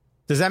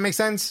 Does that make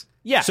sense?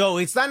 Yeah. So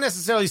it's not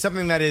necessarily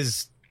something that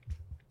is,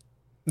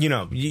 you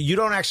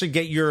don't actually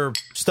get your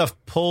stuff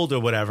pulled or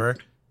whatever.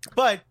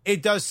 But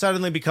it does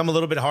suddenly become a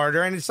little bit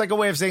harder, and it's like a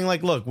way of saying,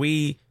 like, look,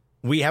 we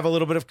have a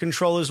little bit of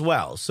control as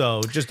well,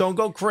 so just don't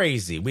go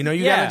crazy. We know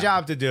you got a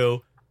job to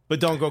do, but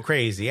don't go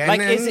crazy. And like,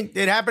 then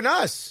it happened to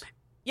us.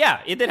 Yeah,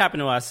 it did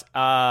happen to us,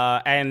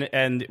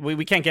 and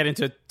we can't get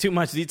into too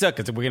much detail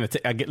because we're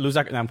gonna lose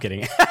our. No, I'm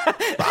kidding.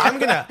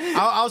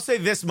 I'll say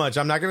this much.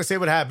 I'm not gonna say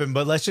what happened,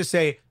 but let's just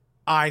say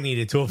I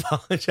needed to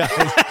apologize.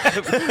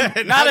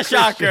 Not a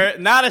shocker.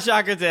 Not a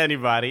shocker to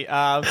anybody.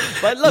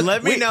 But look,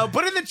 let me know.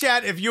 Put in the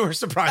chat if you were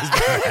surprised by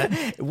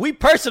that. We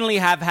personally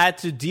have had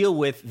to deal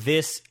with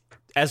this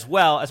as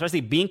well, especially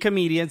being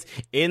comedians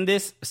in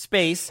this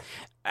space.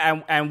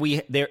 And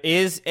there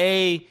is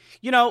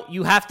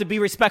you have to be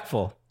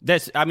respectful.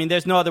 There's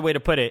no other way to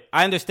put it.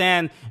 I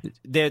understand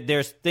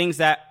there's things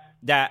that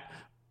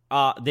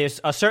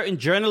there's a certain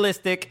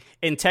journalistic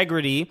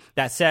integrity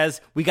that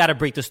says we got to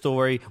break the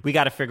story, we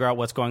got to figure out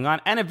what's going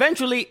on, and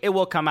eventually it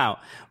will come out.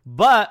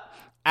 But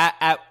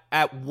at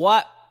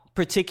what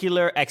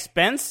particular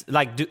expense?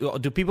 Like, do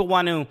people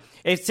want to?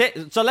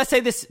 So let's say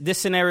this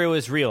scenario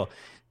is real.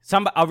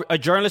 A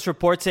journalist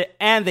reports it,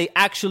 and they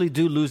actually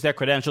do lose their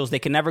credentials. They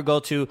can never go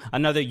to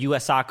another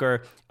U.S.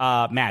 soccer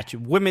match,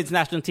 women's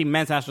national team,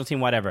 men's national team,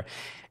 whatever.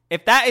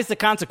 If that is the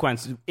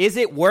consequence, is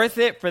it worth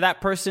it for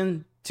that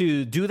person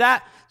to do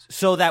that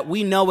so that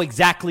we know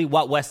exactly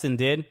what Weston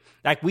did?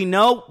 Like, we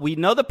know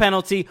the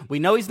penalty. We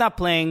know he's not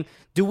playing.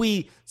 Do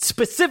we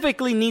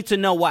specifically need to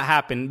know what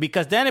happened?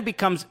 Because then it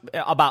becomes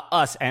about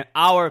us and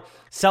our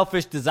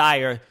selfish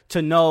desire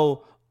to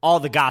know all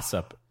the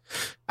gossip.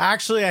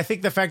 Actually, I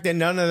think the fact that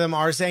none of them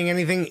are saying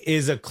anything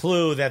is a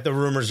clue that the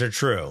rumors are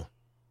true.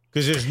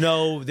 Because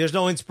there's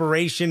no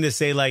inspiration to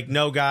say, like,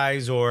 no,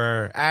 guys,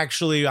 or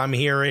actually I'm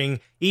hearing,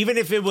 even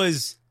if it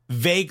was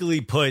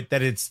vaguely put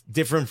that it's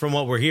different from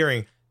what we're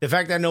hearing, the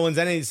fact that no one's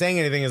saying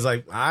anything is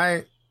like, all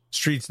right,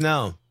 streets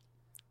know.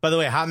 By the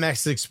way, Hot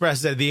Max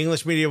Express said the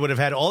English media would have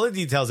had all the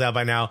details out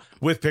by now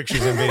with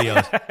pictures and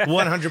videos.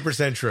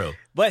 100% true.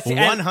 But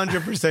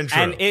 100%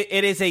 true. And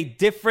it is a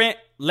different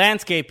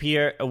landscape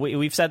here.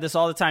 We've said this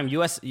all the time.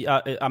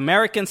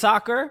 American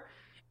soccer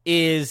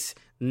is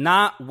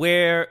not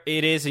where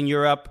it is in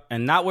Europe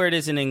and not where it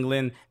is in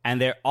England. And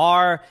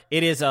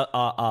it is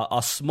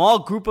a small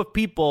group of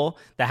people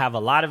that have a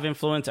lot of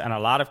influence and a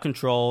lot of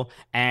control.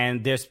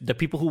 And there's the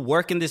people who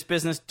work in this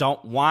business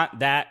don't want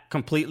that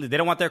completely. They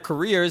don't want their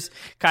careers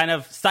kind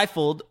of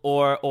stifled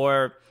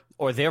or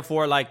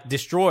therefore like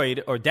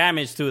destroyed or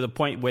damaged to the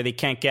point where they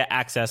can't get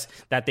access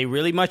that they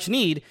really much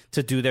need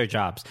to do their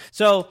jobs.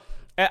 So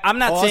I'm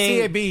not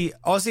saying...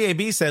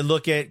 CAB said,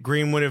 look at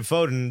Greenwood and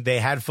Foden. They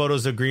had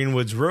photos of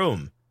Greenwood's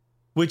room,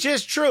 which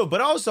is true.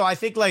 But also, I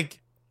think, like,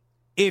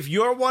 if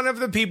you're one of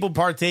the people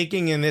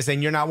partaking in this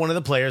and you're not one of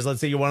the players,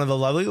 let's say you're one of the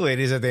lovely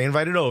ladies that they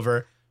invited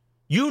over,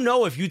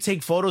 if you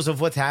take photos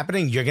of what's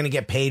happening, you're going to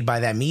get paid by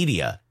that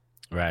media.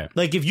 Right.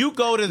 Like, if you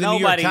go to the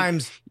New York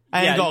Times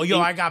and go,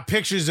 I got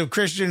pictures of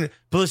Christian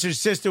Pulisic's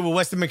sister with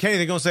Weston McKennie,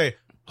 they're going to say,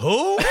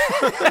 who?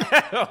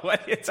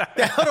 What is that?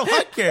 How do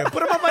I care? Put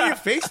them up on your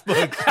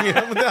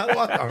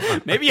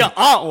Facebook. Maybe your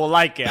aunt will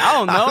like it. I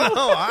don't know.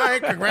 All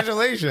right,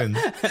 congratulations.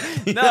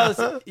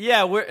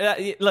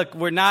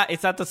 We're not.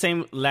 It's not the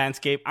same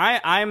landscape.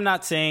 I'm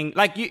not saying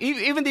like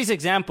even these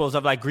examples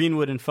of like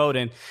Greenwood and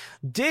Foden.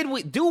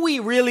 Do we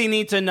really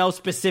need to know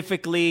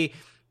specifically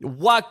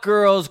what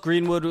girls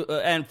Greenwood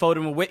and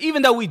Foden were with?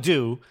 Even though we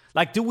do.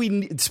 Like, do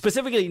we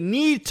specifically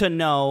need to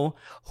know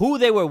who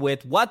they were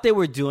with, what they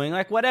were doing,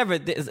 like whatever?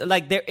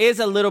 Like, there is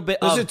a little bit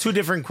Those are two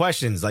different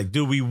questions. Like,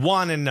 do we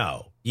want to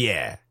know?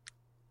 Yeah.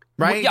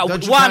 Right? Yeah,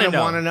 don't you kind of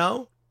want to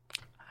know?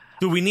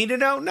 Do we need to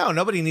know? No,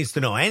 nobody needs to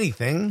know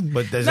anything,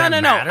 but does that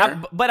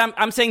matter? But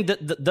I'm saying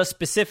the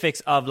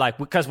specifics of, like,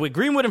 because with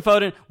Greenwood and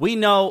Foden, we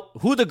know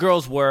who the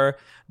girls were,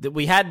 that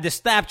we had the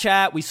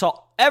Snapchat, we saw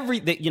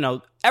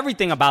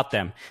everything about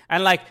them.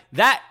 And like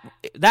that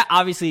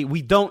obviously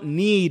we don't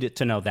need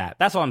to know that.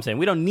 That's all I'm saying.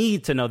 We don't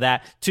need to know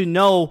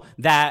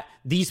that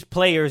these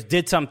players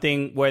did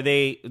something where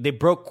they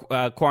broke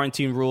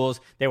quarantine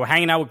rules, they were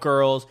hanging out with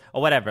girls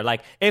or whatever.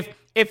 Like if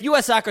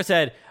US Soccer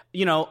said,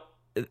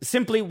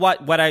 simply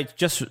what I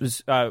just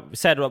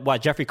said,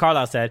 what Jeffrey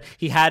Carlisle said,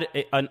 he had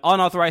an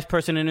unauthorized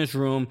person in his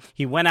room,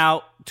 he went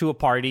out to a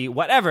party,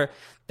 whatever,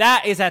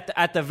 that is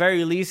at the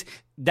very least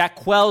that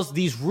quells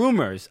these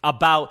rumors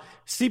about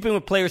sleeping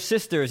with players'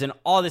 sisters and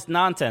all this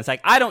nonsense.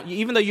 Like, I don't,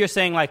 even though you're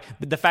saying like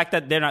the fact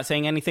that they're not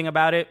saying anything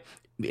about it,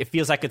 it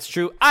feels like it's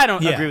true. I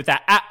don't agree with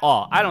that at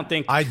all. I don't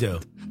think I do.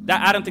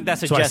 I don't think that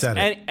suggests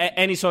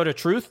any sort of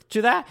truth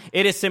to that.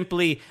 It is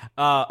simply,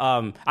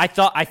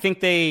 I think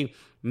they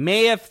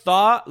may have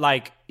thought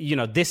like,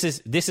 this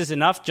is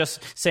enough, just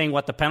saying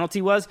what the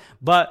penalty was.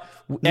 But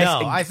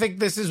no, I think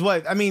this is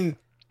what, I mean,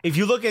 if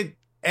you look at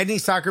any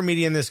soccer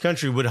media in this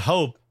country would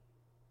hope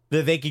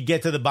that they could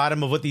get to the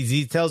bottom of what these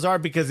details are,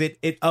 because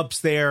it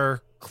ups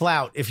their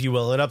clout, if you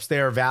will. It ups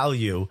their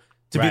value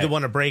to be the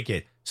one to break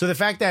it. So the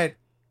fact that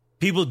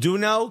people do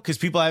know, because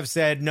people have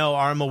said, no,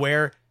 I'm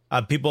aware.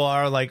 People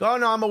are like, oh,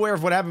 no, I'm aware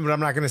of what happened, but I'm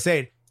not going to say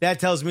it. That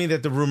tells me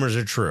that the rumors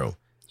are true.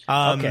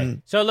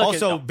 Okay. So look,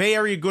 also, Bay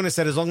Area Guna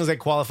said, as long as they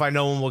qualify,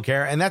 no one will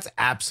care. And that's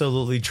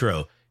absolutely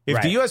true.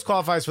 If the U.S.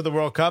 qualifies for the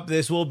World Cup,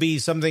 this will be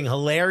something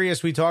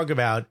hilarious we talk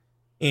about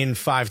in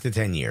 5 to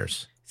 10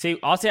 years. See,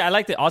 I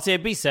like that.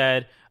 RCB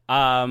said,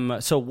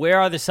 so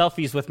where are the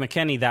selfies with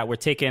McKennie that were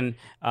taken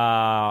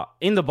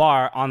in the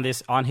bar on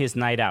his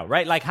night out,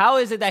 right? Like, how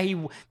is it that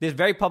this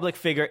very public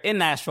figure in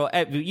Nashville,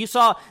 you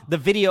saw the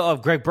video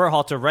of Greg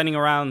Berhalter running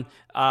around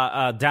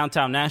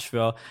downtown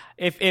Nashville.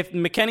 If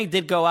McKennie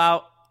did go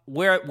out,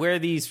 where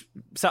these,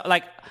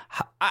 like,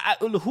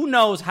 who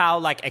knows how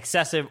like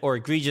excessive or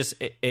egregious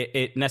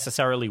it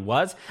necessarily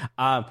was.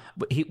 But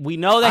we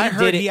know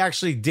that he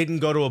actually didn't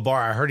go to a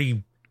bar. I heard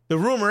the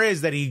rumor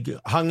is that he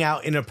hung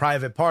out in a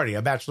private party,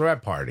 a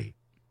bachelorette party.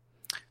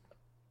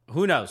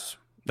 Who knows?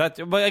 But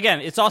again,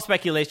 it's all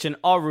speculation,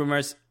 all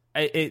rumors.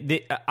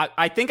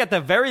 I think at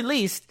the very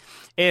least,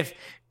 if,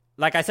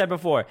 like I said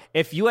before,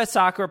 if U.S.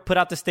 Soccer put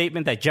out the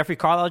statement that Jeffrey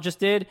Carlisle just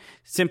did,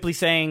 simply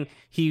saying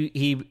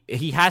he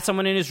had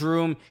someone in his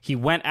room, he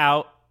went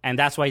out, and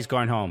that's why he's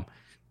going home.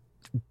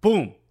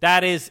 Boom.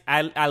 That is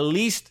at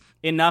least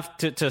enough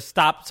to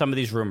stop some of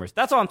these rumors.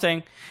 That's all I'm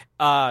saying.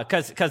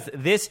 Because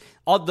this,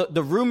 all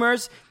the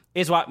rumors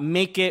is what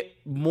make it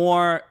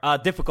more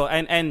difficult.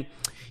 And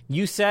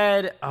you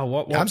said,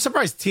 what? I'm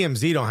surprised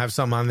TMZ don't have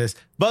some on this.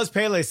 Buzz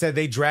Pele said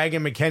they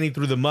dragging McKennie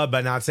through the mud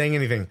by not saying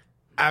anything.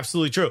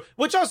 Absolutely true.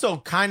 Which also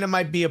kind of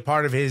might be a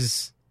part of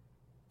his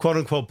quote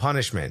unquote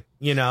punishment,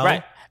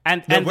 Right.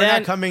 And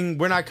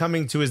we're not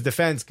coming to his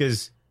defense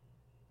because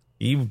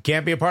you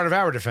can't be a part of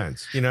our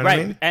defense. You know what I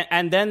mean?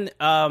 And then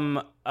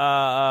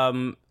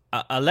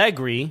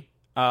Allegri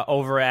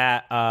over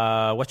at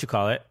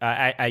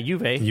at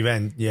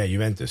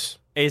Juventus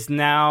is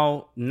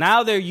now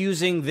they're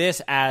using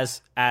this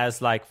as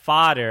like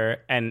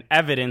fodder and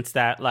evidence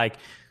that like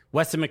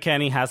Weston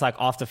McKennie has like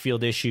off the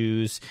field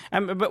issues,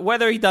 but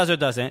whether he does or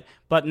doesn't.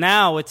 But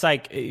now it's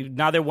like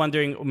now they're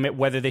wondering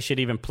whether they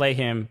should even play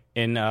him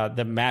in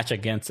the match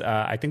against.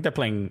 I think they're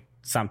playing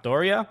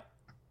Sampdoria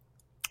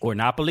or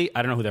Napoli.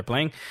 I don't know who they're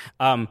playing.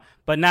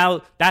 But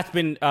now that's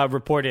been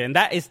reported, and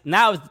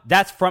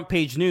that's front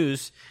page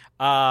news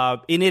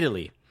in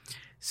Italy.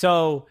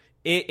 So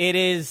it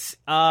is.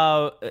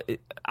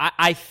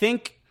 I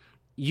think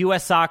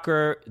U.S.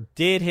 Soccer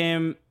did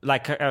him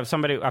like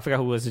somebody, I forgot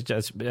who was it,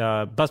 just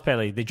Buzz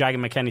Pele. They dragged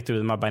McKennie through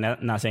the mud by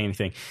not saying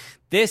anything.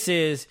 This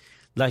is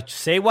like,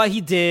 say what he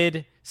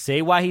did,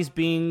 say why he's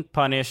being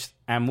punished,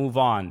 and move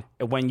on.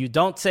 When you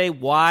don't say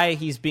why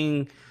he's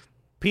being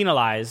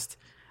penalized,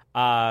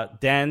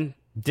 then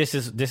this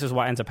is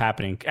what ends up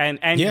happening.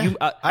 And yeah,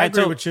 I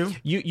agree with you.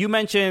 You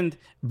mentioned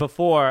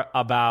before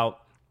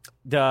about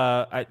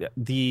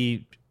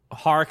the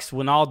Harks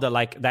Winalda,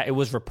 like that it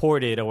was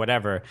reported or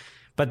whatever.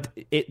 But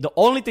the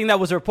only thing that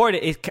was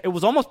reported, it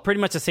was almost pretty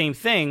much the same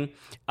thing.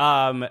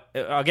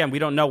 Again, we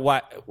don't know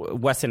what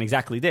Weston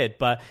exactly did,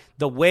 but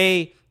the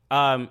way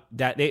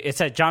that it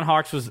said John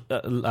Harks was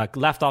like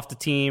left off the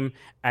team,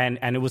 and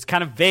it was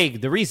kind of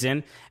vague, the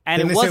reason.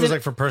 And it was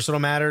like for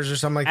personal matters or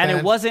something like that. And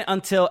it wasn't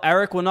until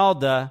Eric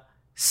Winalda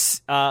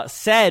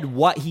said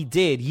what he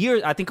did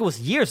I think it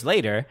was years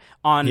later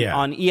on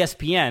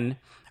ESPN.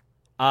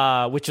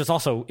 Which is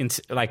also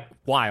like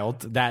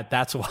wild.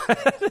 That's why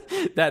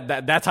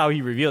that's how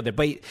he revealed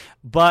it.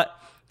 But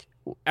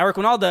Eric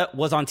Winalda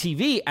was on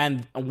TV,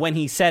 and when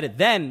he said it,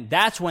 then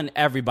that's when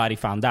everybody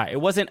found out. It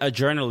wasn't a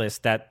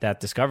journalist that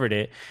discovered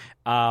it,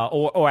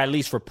 or at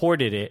least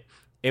reported it.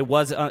 It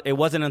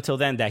wasn't until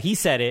then that he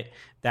said it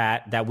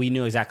that we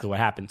knew exactly what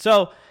happened.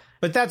 So,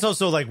 but that's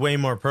also like way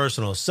more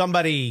personal.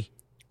 Somebody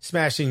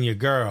smashing your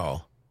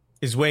girl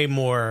is way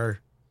more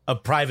a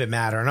private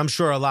matter, and I'm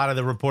sure a lot of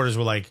the reporters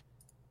were like,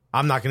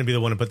 I'm not going to be the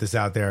one to put this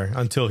out there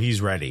until he's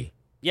ready.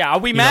 Yeah, are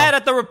we mad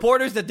at the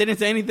reporters that didn't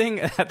say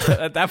anything at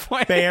that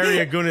point? Bay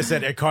Area Guna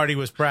said Icardi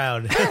was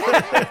proud.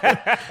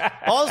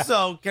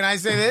 Also, can I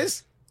say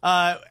this?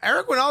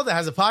 Eric Winalda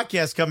has a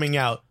podcast coming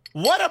out.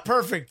 What a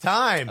perfect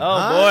time.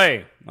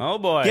 Oh,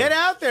 boy. Get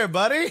out there,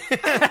 buddy.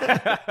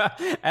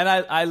 And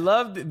I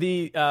loved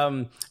the,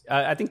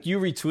 I think you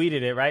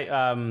retweeted it, right?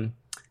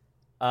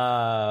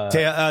 Taylor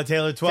Twellman.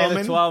 Taylor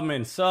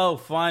Twellman, so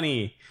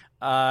funny.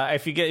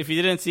 If you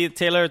didn't see it,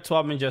 Taylor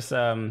Twellman just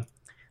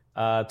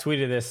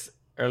tweeted this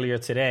earlier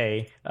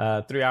today,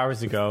 3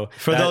 hours ago.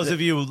 For those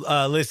of you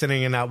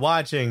listening and not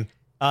watching,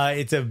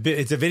 it's a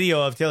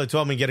video of Taylor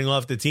Twellman getting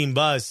off the team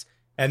bus,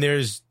 and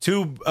there's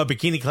two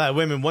bikini-clad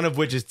women, one of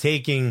which is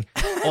taking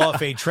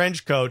off a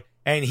trench coat,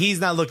 and he's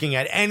not looking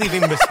at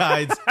anything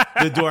besides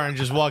the door and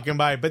just walking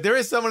by. But there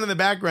is someone in the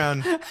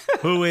background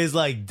who is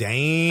like,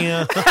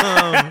 damn.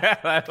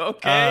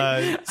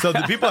 Okay. So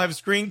the people have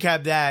screen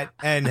capped that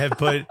and have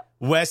put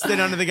Weston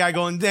under the guy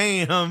going,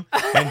 damn,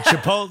 and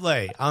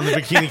Chipotle on the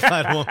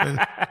bikini-clad woman.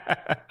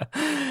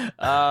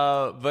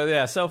 But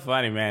yeah, so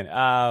funny,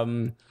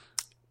 man.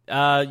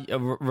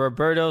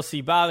 Roberto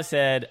Cibala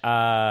said,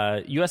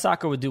 U.S.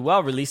 Soccer would do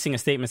well releasing a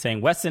statement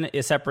saying Weston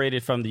is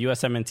separated from the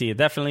USMNT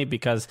indefinitely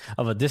because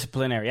of a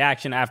disciplinary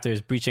action after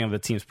his breaching of the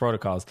team's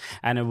protocols.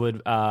 And it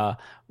would blow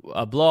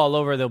all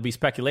over. There'll be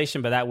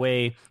speculation, but that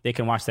way they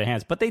can wash their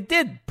hands. But they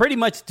did pretty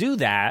much do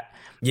that.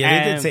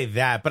 Yeah, they did say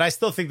that, but I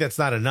still think that's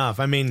not enough.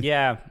 I mean,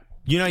 yeah,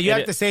 you know, you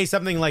have to say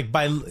something like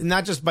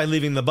not just by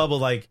leaving the bubble,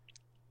 like,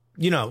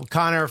 you know,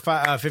 Connor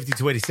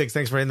 5286,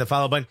 thanks for hitting the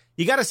follow button.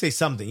 You got to say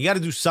something. You got to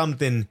do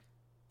something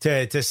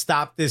to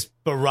stop this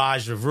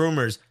barrage of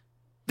rumors.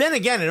 Then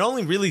again, it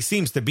only really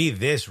seems to be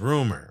this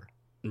rumor.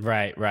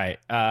 Right.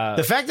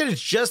 The fact that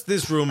it's just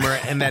this rumor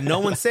and that no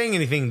one's saying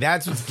anything,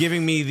 that's what's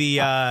giving me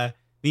the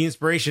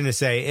inspiration to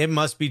say it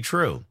must be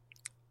true.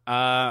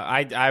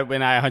 I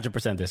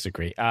 100%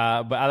 disagree. But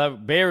I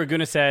love Bayer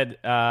Raguna said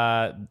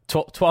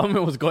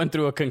Twellman was going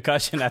through a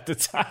concussion at the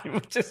time,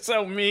 which is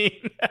so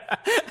mean.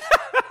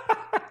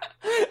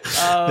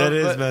 That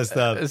is messed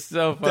up. It's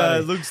so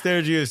funny. Luke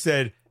Stergio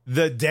said,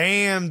 the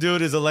damn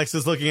dude is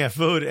Alexis looking at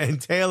food,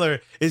 and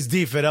Taylor is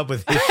deeping up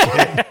with his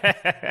shit.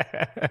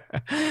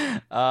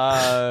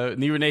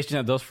 Nero Nation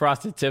had those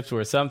frosted tips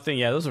were something.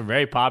 Yeah, those were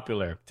very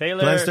popular.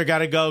 Taylor Glenster got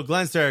to go.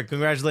 Glenster,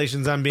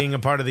 congratulations on being a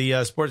part of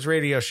the sports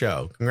radio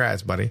show.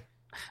 Congrats, buddy.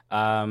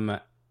 Stu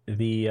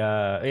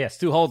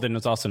Holden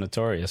was also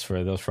notorious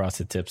for those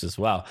frosted tips as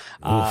well.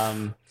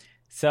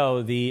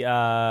 So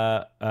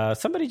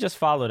somebody just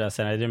followed us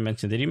and I didn't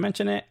mention. Did you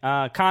mention it?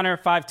 Connor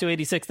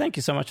 5286. Thank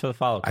you so much for the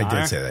follow, Connor. I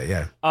did say that.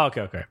 Yeah. Oh,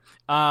 okay.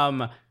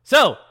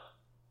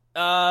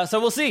 So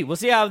we'll see. We'll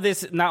see how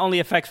this not only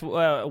affects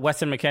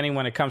Weston McKennie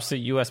when it comes to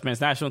U.S. men's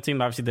national team.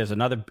 Obviously, there's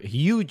another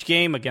huge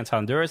game against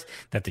Honduras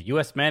that the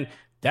U.S. men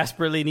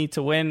desperately need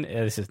to win.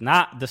 This is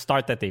not the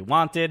start that they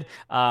wanted,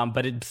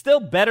 but it's still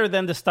better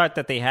than the start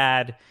that they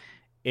had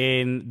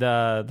in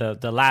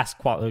the last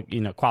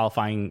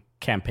qualifying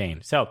campaign.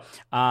 So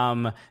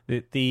but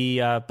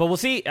we'll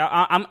see.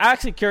 I'm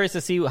actually curious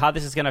to see how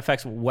this is going to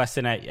affect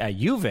Weston at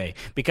Juve,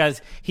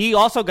 because he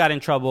also got in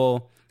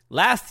trouble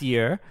last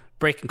year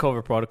breaking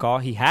COVID protocol.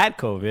 He had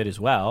COVID as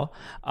well.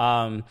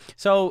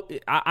 So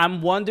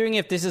I'm wondering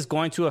if this is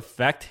going to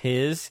affect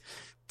his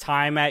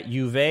time at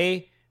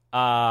Juve,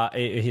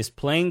 his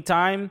playing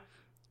time.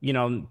 You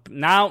know,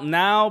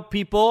 now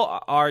people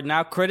are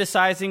now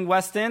criticizing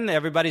Weston.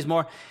 Everybody's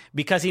more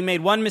because he made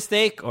one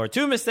mistake or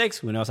two mistakes.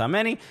 Who knows how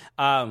many?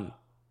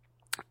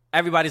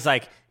 Everybody's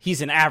like,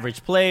 he's an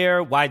average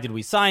player. Why did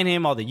we sign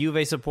him? All the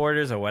Juve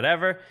supporters or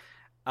whatever.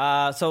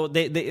 So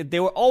they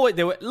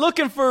were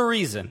looking for a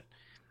reason,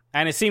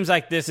 and it seems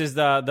like this is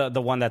the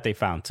one that they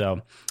found.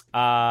 So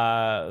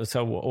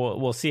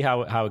we'll see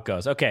how it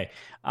goes. Okay.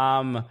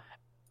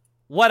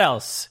 What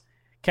else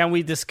can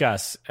we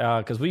discuss?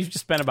 Because we've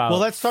just spent about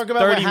let's talk about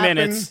 30 what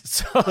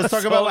minutes. Let's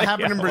talk about what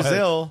happened in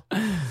Brazil,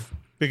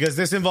 because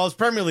this involves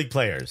Premier League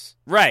players.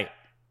 Right.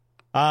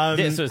 I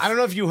don't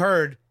know if you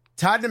heard,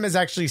 Tottenham has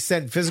actually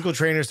sent physical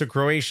trainers to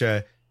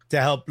Croatia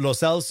to help Lo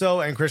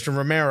Celso and Christian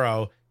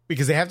Romero,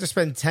 because they have to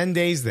spend 10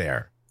 days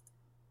there,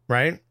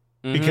 right?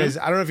 Mm-hmm. Because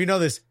I don't know if you know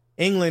this,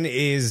 England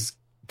is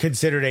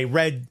considered a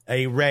red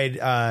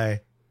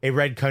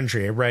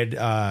country,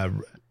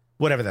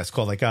 whatever that's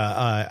called, like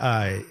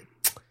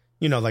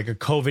like a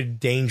COVID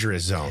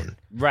dangerous zone.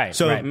 Right.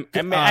 So and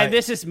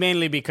this is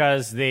mainly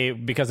because of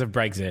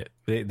Brexit.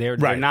 They're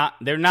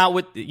not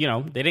with, they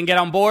didn't get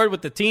on board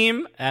with the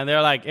team, and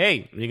they're like,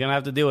 hey, you're going to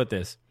have to deal with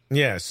this.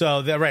 Yeah.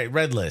 So they're right.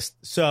 Red list.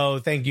 So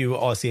thank you,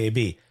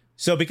 AllCAB.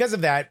 So because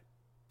of that,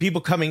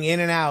 people coming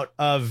in and out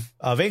of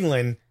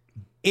England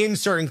in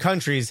certain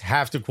countries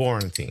have to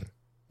quarantine.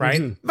 Right.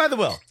 Mm-hmm. By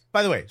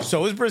the way,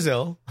 so is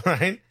Brazil.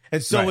 Right.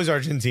 And so is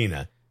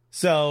Argentina.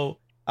 So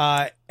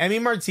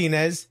Emi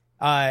Martinez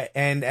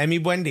and Emi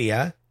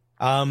Buendia,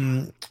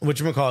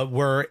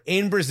 were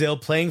in Brazil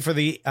playing for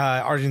the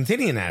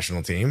Argentinian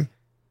national team.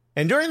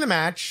 And during the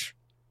match,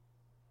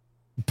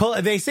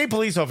 they say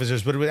police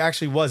officers, but it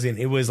actually wasn't.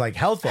 It was like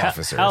health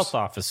officers. Health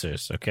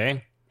officers,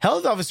 okay.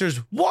 Health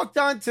officers walked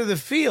onto the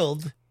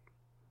field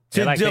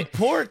to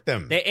deport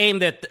them. They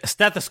aimed at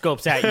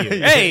stethoscopes at you.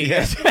 Hey,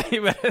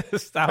 you better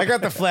stop. I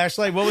got the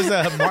flashlight. What was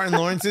Martin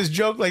Lawrence's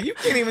joke? Like, you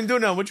can't even do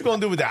nothing. What you gonna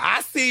do with that?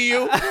 I see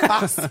you.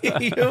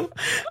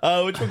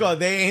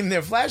 They aimed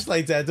their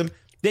flashlights at them.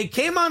 They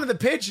came onto the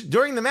pitch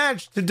during the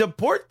match to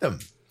deport them.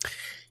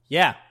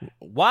 Yeah,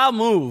 wild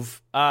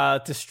move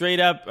to straight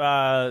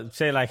up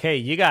say like, hey,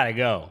 you gotta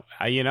go.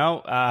 You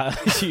don't gotta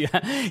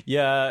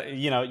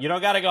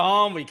go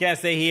home, but you can't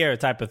stay here,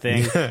 type of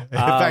thing.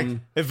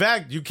 In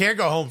fact, you can't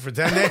go home for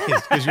 10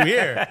 days because you're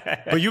here,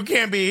 but you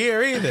can't be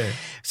here either.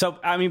 So,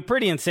 I mean,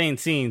 pretty insane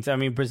scenes. I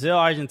mean, Brazil,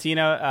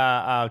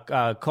 Argentina,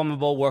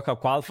 CONMEBOL World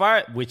Cup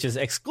qualifier, which is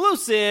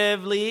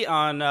exclusively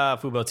on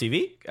Fubo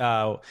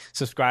TV.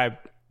 Subscribe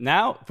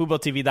now,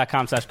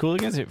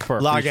 FuboTV.com/Cooligans for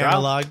log free trial.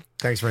 analog.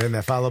 Thanks for hitting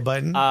that follow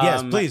button.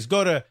 Yes, please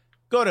go to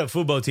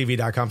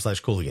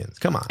FuboTV.com/Cooligans.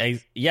 Come on.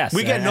 Yes.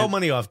 We get no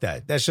money off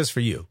that. That's just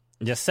for you.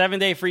 Just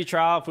 7-day free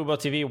trial, Fubo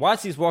TV.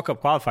 Watch these World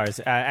Cup qualifiers.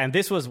 And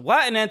this was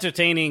what an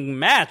entertaining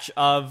match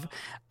of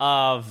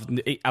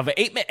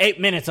 8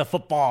 minutes of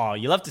football.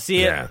 You love to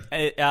see it.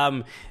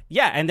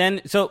 And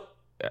then so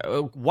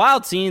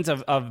wild scenes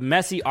of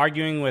Messi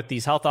arguing with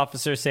these health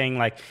officers, saying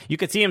like, you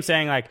could see him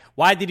saying like,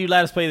 why did you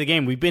let us play the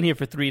game? We've been here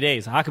for 3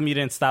 days. How come you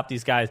didn't stop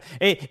these guys?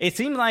 It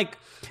seemed like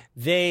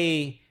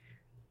they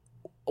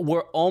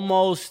were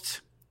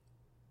almost.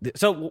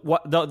 So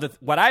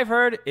what I've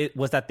heard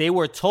was that they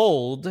were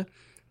told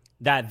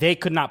that they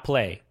could not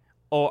play,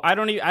 or I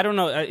don't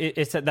know.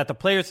 It said that the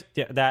players,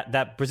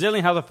 that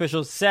Brazilian health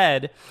officials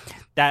said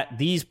that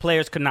these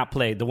players could not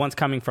play, the ones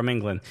coming from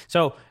England.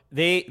 So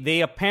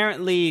they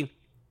apparently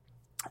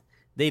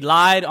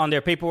lied on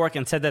their paperwork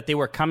and said that they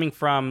were coming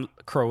from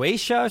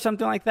Croatia or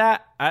something like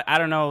that. I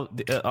don't know.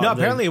 No,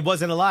 apparently it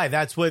wasn't a lie.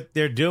 That's what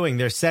they're doing.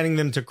 They're sending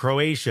them to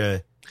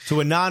Croatia,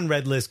 to a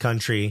non-red list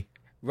country.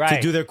 Right.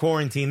 To do their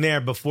quarantine there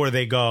before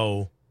they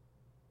go.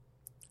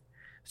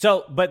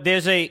 So, but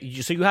so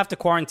you have to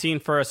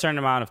quarantine for a certain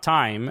amount of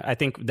time. I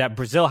think that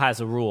Brazil has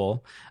a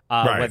rule,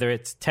 whether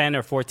it's 10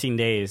 or 14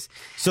 days.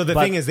 So the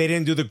thing is, they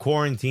didn't do the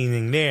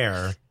quarantining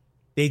there.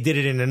 They did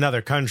it in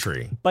another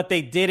country. But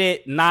they did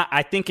it not,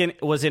 I think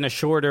it was in a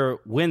shorter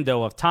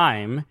window of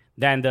time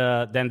than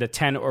the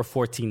 10 or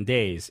 14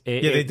 days.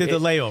 They did the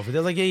layover.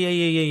 They're like,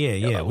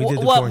 yeah. We did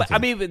the quarantine. I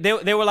mean,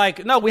 they were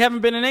like, no, we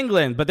haven't been in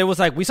England. But they was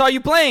like, we saw you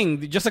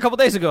playing just a couple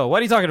days ago. What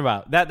are you talking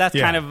about? That's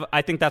kind of,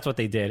 I think that's what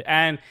they did.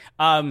 And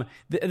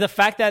the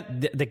fact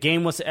that the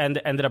game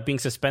ended up being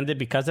suspended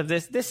because of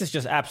this is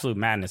just absolute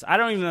madness. I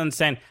don't even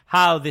understand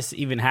how this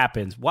even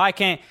happens. Why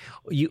can't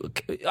you?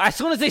 As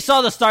soon as they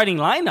saw the starting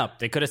lineup,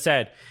 they could have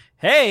said,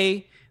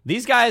 hey,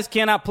 these guys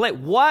cannot play.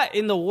 What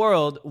in the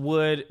world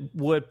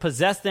would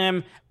possess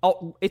them?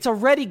 Oh, it's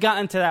already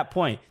gotten to that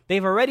point.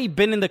 They've already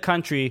been in the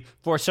country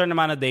for a certain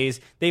amount of days.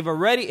 They've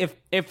already,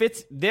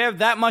 they're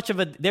that much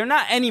of they're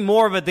not any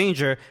more of a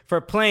danger for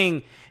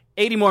playing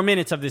 80 more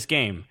minutes of this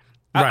game.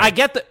 Right.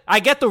 I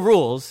get the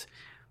rules,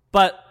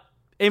 but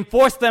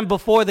enforce them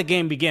before the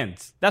game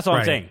begins. That's all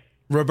I'm saying.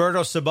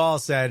 Roberto Sabal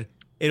said,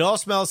 it all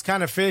smells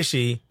kind of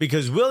fishy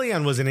because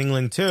Willian was in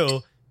England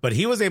too, but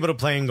he was able to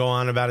play and go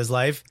on about his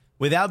life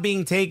without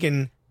being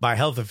taken by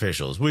health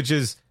officials, which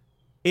is,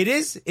 it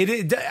is.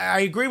 I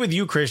agree with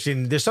you,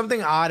 Christian. There's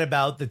something odd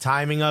about the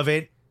timing of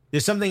it.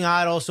 There's something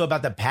odd also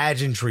about the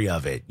pageantry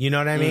of it. You know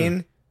what I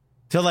mean?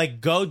 To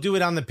like go do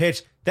it on the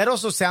pitch. That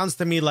also sounds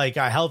to me like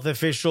a health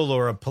official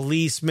or a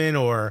policeman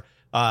or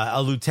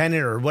a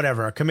lieutenant or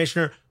whatever, a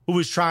commissioner who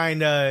was trying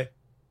to,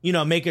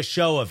 make a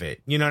show of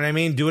it. You know what I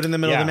mean? Do it in the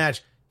middle of the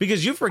match.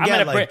 Because you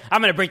forget,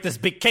 I'm going to break this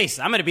big case.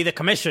 I'm going to be the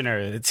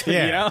commissioner.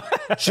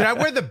 Should I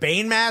wear the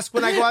Bane mask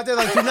when I go out there?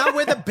 Like, do not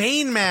wear the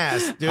Bane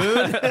mask,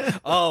 dude.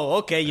 Oh,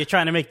 okay. You're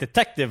trying to make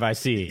detective, I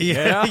see.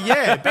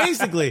 Yeah,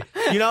 basically.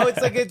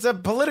 It's like it's a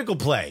political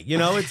play.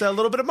 It's a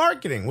little bit of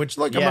marketing, which,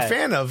 look, I'm a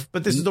fan of,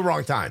 but this is the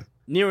wrong time.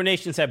 Nero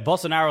Nation said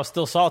Bolsonaro's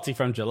still salty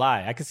from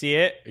July. I can see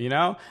it,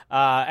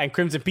 And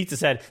Crimson Pizza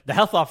said the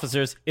health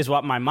officers is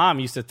what my mom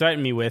used to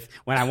threaten me with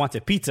when I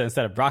wanted pizza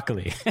instead of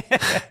broccoli.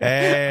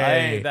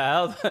 Hey, the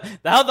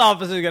health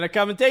officer is gonna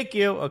come and take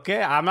you.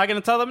 Okay, I'm not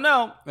gonna tell them no.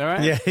 All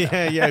right.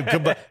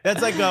 Yeah.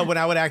 That's like when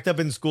I would act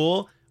up in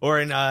school. Or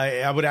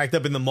I would act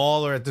up in the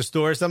mall or at the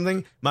store or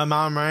something. My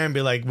mom, Ryan,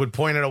 would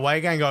point at a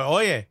white guy and go,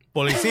 "Oye,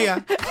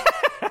 policía."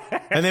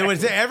 And they would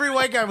say every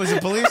white guy was a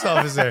police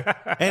officer.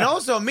 And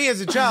also me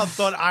as a child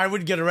thought I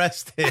would get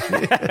arrested.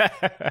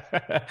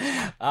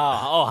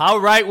 How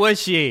right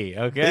was she?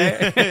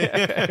 Okay.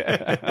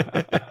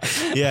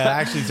 Yeah,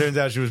 actually turns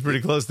out she was pretty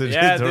close to dude.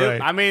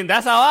 Right. I mean,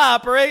 that's how I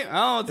operate.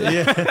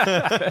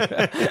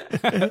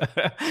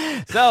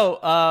 So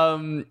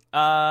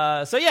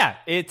yeah,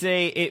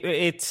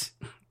 it's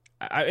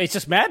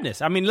just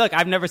madness. I mean, look,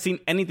 I've never seen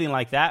anything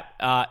like that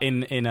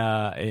in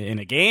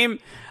a game.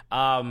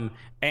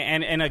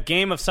 And in a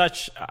game of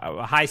such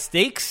high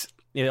stakes,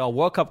 a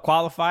World Cup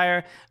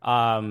qualifier,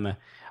 I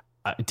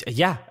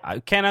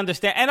can't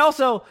understand. And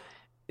also,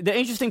 the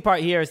interesting part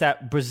here is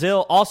that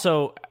Brazil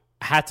also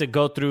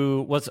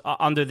was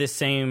under this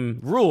same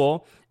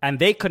rule, and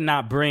they could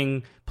not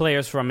bring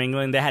players from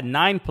England. They had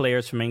 9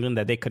 players from England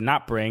that they could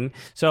not bring.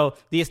 So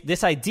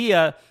this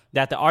idea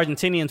that the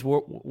Argentinians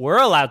were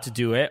allowed to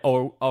do it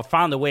or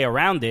found a way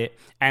around it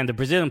and the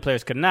Brazilian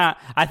players could not,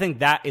 I think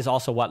that is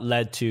also what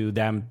led to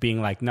them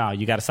being like, no,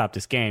 you got to stop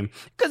this game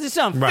because it's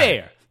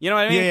unfair. Right. You know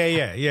what I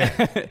mean?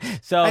 Yeah.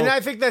 So, and I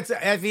think that's,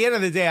 at the end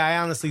of the day, I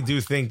honestly do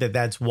think that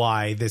that's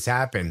why this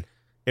happened.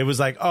 It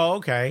was like, oh,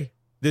 okay,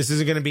 this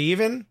isn't going to be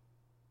even.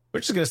 We're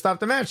just going to stop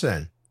the match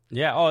then.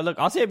 yeah. Oh, look,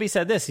 RCB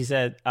said this. He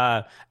said,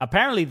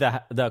 apparently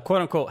the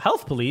quote unquote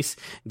health police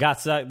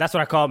got stuck. That's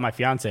what I call my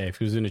fiance,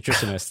 who's a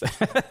nutritionist.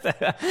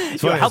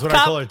 That's what I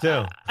call her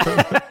too.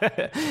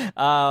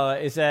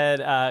 It said,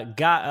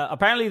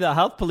 apparently the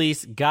health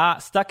police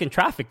got stuck in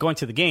traffic going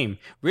to the game.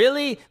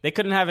 Really? They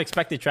couldn't have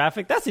expected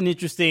traffic? That's an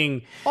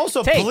interesting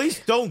Also, take. police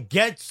don't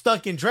get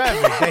stuck in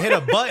traffic. They hit a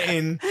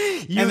button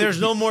and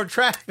there's no more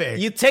traffic.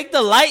 You take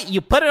the light,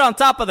 you put it on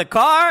top of the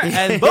car,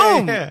 and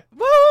boom. Yeah.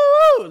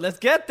 Woo! Let's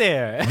get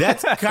there.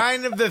 That's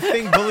kind of the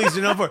thing police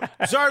are known for.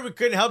 Sorry, we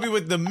couldn't help you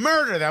with the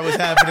murder that was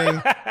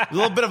happening. A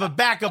little bit of a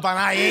backup on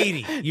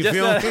I-80. You Just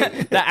feel me?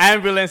 the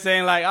ambulance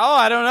saying like, oh,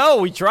 I don't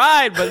know. We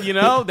tried, but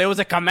there was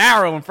a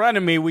Camaro in front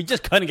of me. We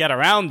just couldn't get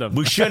around them.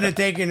 We shouldn't have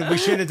taken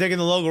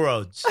the local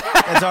roads.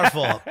 That's our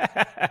fault.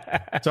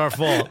 It's our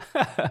fault.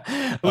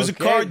 It was a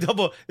car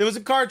there was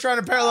a car trying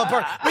to parallel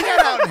park. We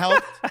got out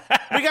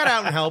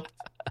and helped.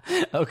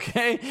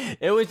 Okay,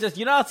 it was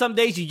just how some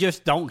days you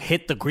just don't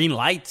hit the green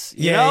lights.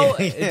 You Yeah, know,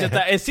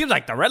 yeah. It seems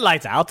like the red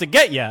light's out to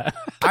get you.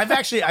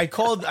 I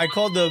called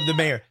the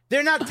mayor.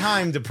 They're not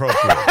timed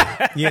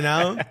appropriately.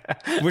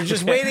 We're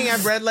just waiting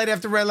at red light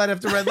after red light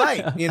after red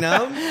light.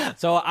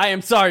 So I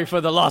am sorry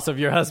for the loss of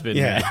your husband.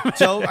 Yeah. Man.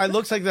 So it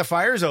looks like the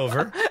fire's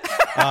over.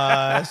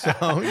 I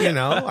hope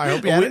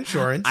you had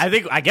insurance.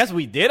 I guess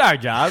we did our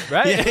job,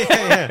 right?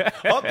 Yeah.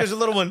 Oh, there's a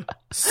little one.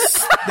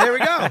 There we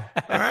go.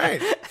 All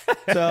right.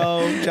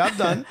 So job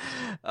done.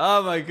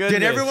 Oh my goodness!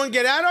 Did everyone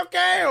get out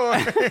okay?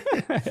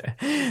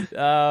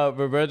 Or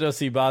Roberto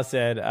Ciba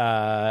said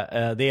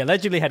they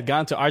allegedly had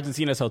gone to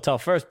Argentina's hotel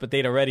first, but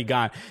they'd already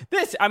gone.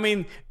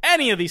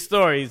 Any of these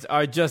stories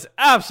are just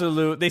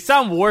absolute. They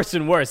sound worse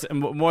and worse, and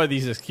more of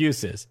these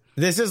excuses.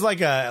 This is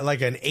like an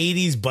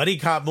 80s buddy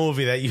cop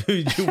movie that you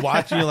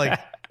watch and you're like,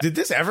 did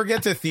this ever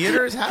get to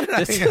theaters? How did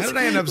I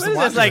end up watching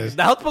this? Like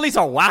the health police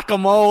are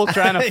whack-a-mole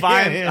trying to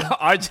find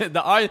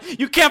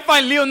you can't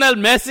find Lionel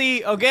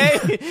Messi,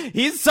 okay?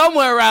 He's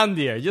somewhere around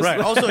here.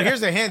 Right. Also,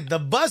 here's a hint. The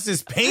bus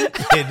is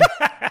painted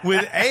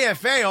with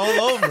AFA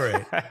all over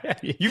it.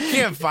 You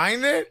can't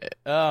find it?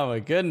 Oh, my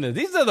goodness.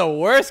 These are the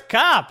worst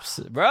cops,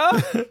 bro.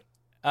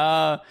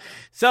 Wild.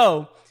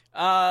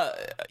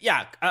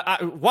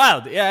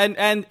 Yeah,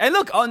 and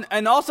look,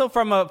 and also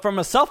from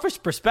a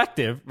selfish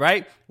perspective,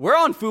 right? We're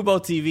on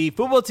Fubo TV.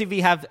 Fubo TV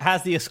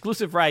has the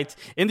exclusive rights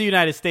in the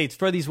United States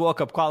for these World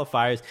Cup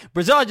qualifiers.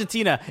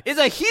 Brazil-Argentina is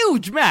a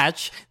huge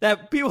match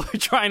that people are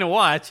trying to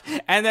watch,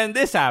 and then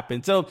this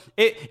happened. So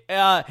it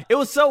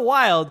was so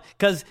wild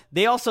because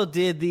they also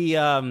did the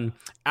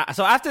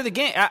so after the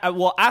game,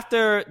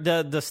 after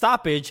the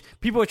stoppage,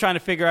 people were trying to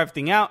figure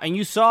everything out, and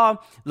you saw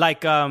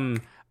like who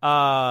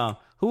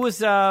was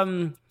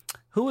the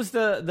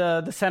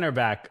center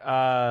back?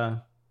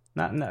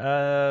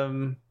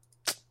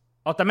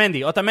 Otamendi.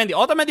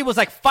 Otamendi was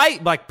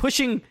like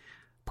pushing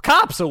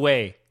cops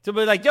away to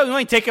be like, yo, you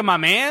ain't taking my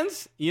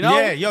mans,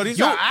 Yeah, yo, these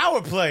are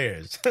our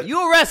players.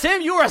 You arrest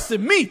him, you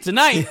arrested me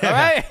tonight.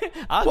 Yeah.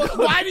 All right.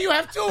 Why do you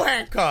have two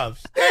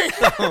handcuffs?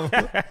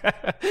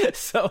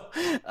 So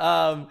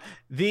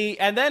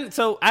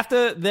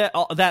after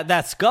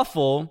that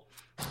scuffle,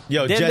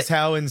 yo, Jess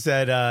Howen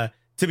said.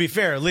 To be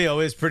fair, Leo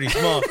is pretty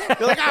small. They're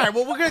like, all right,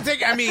 well, we're gonna take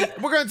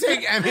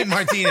Emi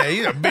Martinez.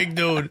 He's a big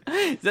dude.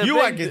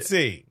 I can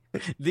see.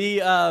 They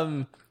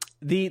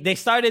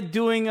started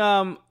doing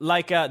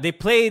they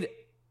played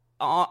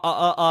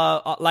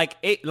like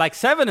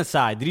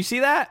 7-a-side. Did you see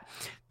that?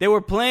 They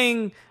were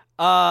playing.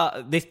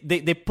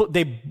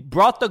 They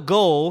brought the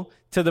goal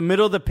to the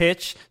middle of the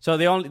pitch, so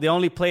they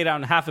only played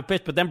on half the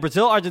pitch. But then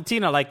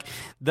Brazil-Argentina, like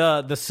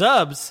the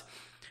subs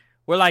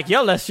were like,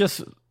 yo, let's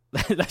just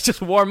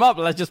warm up.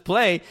 Let's just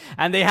play.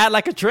 And they had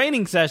like a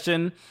training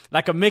session,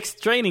 like a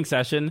mixed training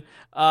session,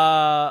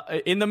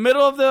 in the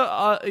middle of the,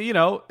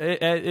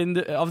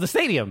 of the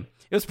stadium.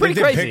 It was pretty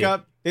crazy.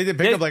 They did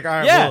pick up like, all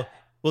right, yeah.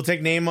 We'll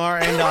take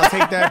Neymar and I'll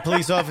take that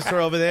police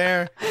officer over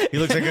there. He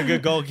looks like a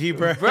good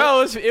goalkeeper.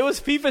 Bro, it was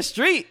FIFA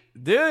Street,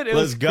 dude. It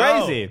was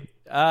crazy.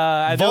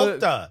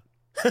 Volta.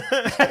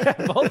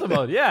 Volta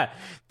mode, yeah.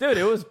 Dude,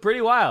 it was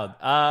pretty wild.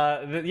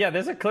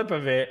 There's a clip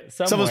of it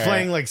somewhere. Someone's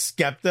playing like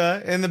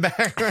Skepta in the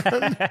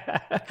background.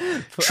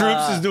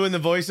 Troops is doing the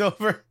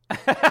voiceover.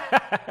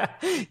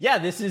 Yeah,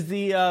 this is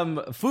the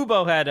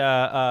Fubo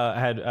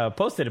had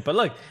posted it. But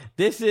look,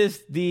 this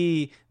is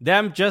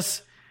they're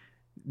just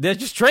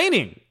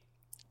training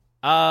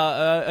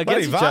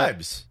against each other.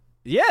 Vibes.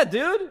 Yeah,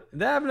 dude,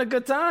 they're having a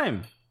good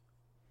time.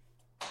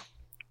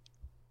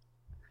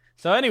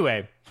 So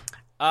anyway,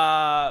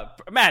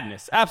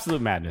 madness,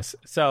 absolute madness.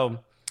 So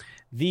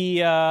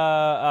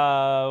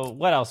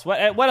what else?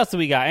 What else do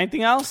we got?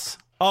 Anything else?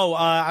 Oh,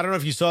 I don't know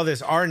if you saw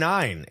this.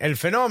 R9 El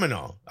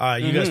Fenomeno.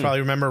 You guys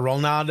probably remember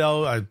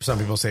Ronaldo. Some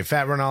people say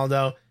Fat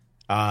Ronaldo.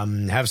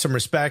 Have some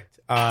respect,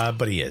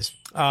 but he is.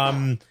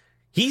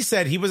 He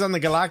said he was on the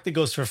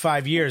Galacticos for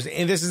 5 years,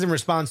 and this is in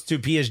response to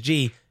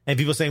PSG and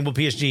people saying, well,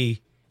 PSG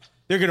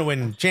they're going to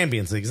win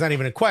Champions League. It's not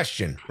even a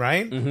question,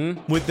 right?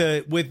 Mm-hmm.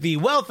 With the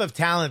wealth of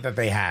talent that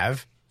they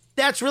have,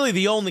 that's really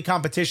the only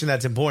competition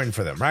that's important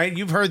for them, right?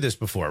 You've heard this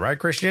before, right,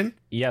 Christian?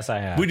 Yes, I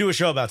have. We do a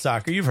show about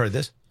soccer. You've heard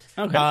this.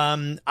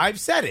 Okay. I've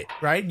said it,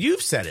 right?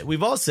 You've said it.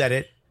 We've all said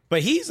it.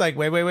 But he's like,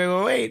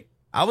 wait.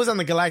 I was on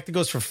the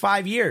Galacticos for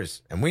 5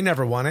 years, and we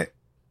never won it.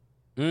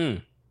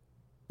 When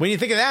you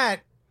think of that,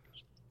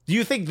 do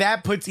you think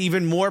that puts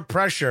even more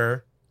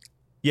pressure?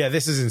 Yeah,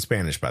 this is in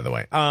Spanish, by the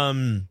way.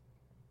 Do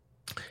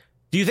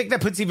you think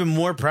that puts even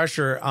more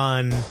pressure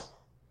on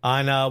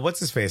what's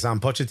his face,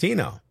 on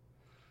Pochettino?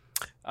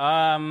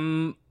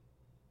 So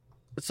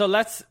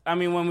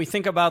when we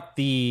think about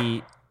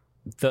the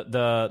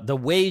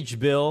wage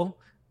bill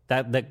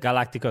that the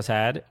Galacticos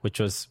had, which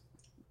was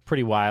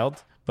pretty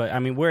wild, but I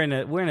mean we're in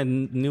a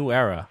new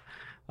era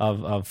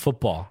of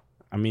football.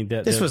 I mean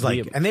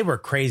and they were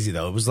crazy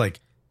though. It was like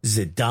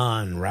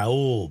Zidane,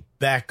 Raul,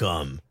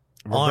 Beckham,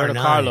 Roberto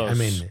Carlos. I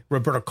mean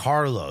Roberto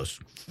Carlos,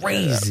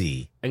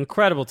 crazy,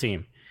 incredible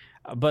team.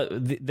 But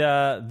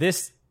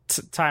this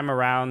time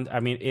around,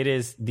 I mean, it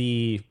is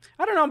I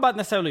don't know about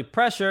necessarily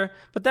pressure,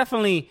 but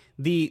definitely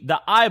the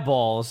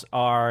eyeballs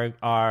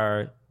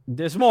are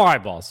there's more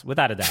eyeballs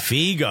without a doubt.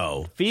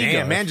 Figo.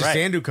 Damn, Manchester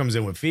Sandu comes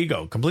in with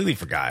Figo. Completely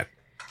forgot.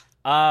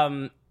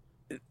 Luke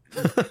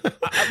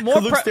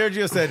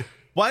Sturgio said,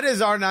 "Why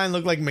does R9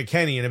 look like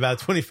McKennie in about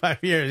 25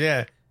 years?"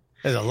 Yeah,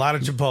 there's a lot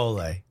of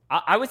Chipotle.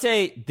 I would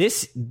say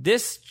this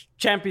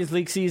Champions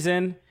League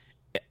season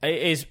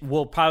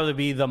will probably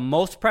be the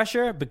most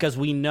pressure because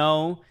we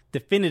know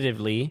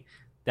definitively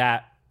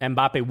that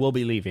Mbappe will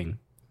be leaving.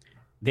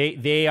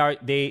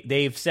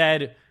 They've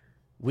said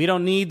we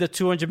don't need the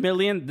 200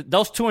 million.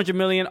 Those 200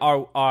 million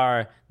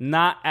are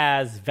not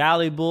as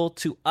valuable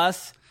to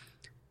us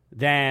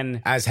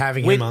than as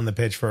having him on the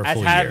pitch for a full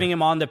year. As having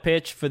him on the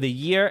pitch for the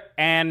year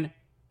and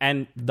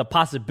the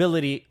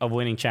possibility of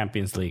winning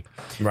Champions League.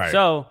 Right.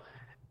 So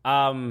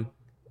I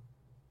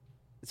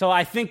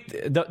think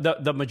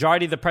the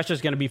majority of the pressure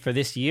is going to be for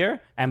this year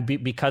and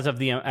because of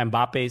the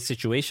Mbappe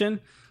situation.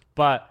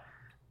 But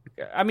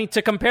I mean,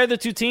 to compare the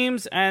two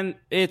teams, and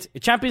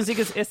Champions League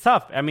is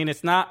tough. I mean,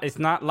 it's not a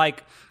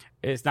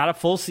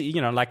full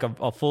like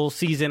a full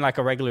season like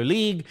a regular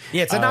league.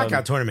 Yeah, it's a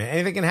knockout tournament.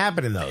 Anything can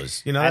happen in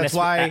those. You know, that's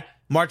why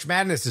March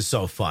Madness is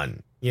so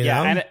fun. You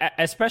know? And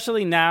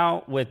especially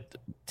now with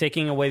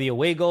taking away the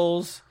away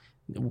goals,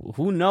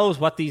 who knows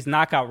what these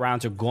knockout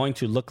rounds are going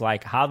to look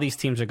like? How these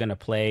teams are going to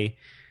play?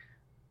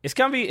 It's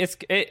gonna be.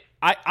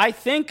 I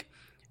think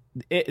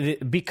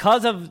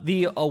because of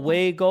the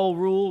away goal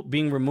rule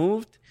being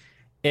removed,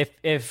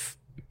 if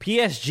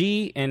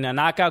PSG in a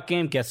knockout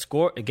game gets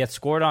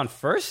scored on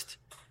first,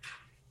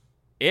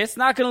 it's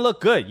not going to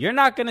look good. You're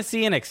not going to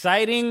see an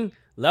exciting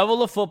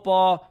level of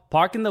football.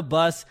 Parking the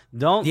bus.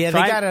 They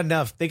got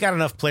enough. They got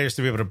enough players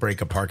to be able to break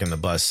a park in the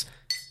bus.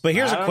 But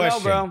here's a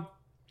question. Bro.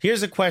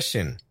 Here's a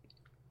question.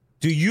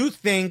 Do you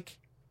think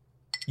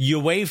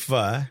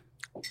UEFA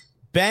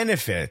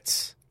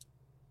benefits?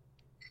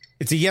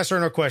 It's a yes or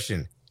no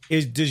question.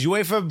 Does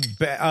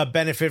UEFA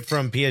benefit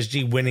from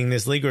PSG winning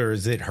this league, or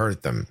does it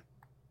hurt them?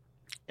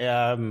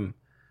 I mean,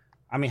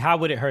 how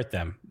would it hurt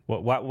them?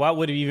 What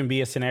would it even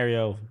be a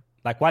scenario?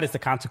 Like, what is the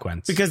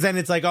consequence? Because then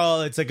it's like,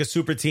 it's like a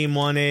super team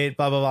won it,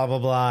 blah, blah, blah, blah,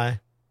 blah.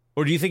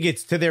 Or do you think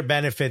it's to their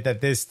benefit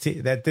that this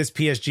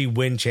PSG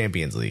win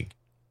Champions League?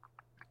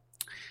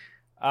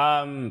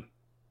 I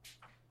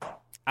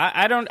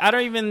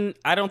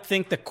don't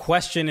think the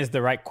question is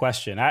the right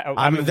question.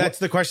 I mean, that's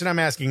the question I'm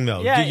asking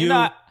though.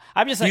 Yeah,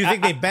 I'm just like, do you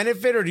think they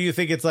benefit, or do you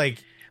think it's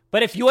like?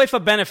 But if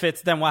UEFA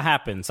benefits, then what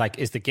happens? Like,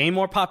 is the game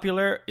more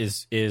popular?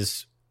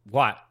 Is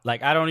what?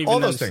 Like, I don't even. All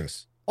those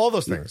things.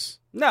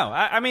 No,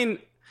 I mean,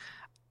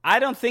 I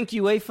don't think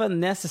UEFA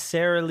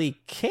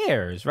necessarily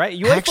cares, right?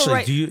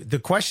 Actually,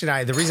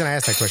 the reason I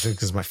asked that question is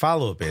because my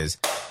follow up is,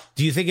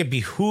 do you think it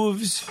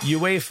behooves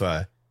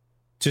UEFA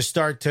to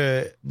start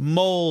to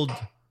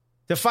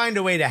find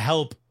a way to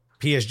help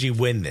PSG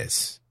win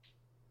this?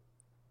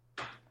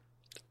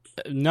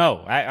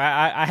 No,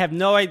 I have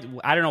no idea.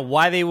 I don't know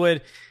why they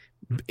would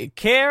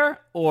care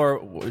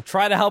or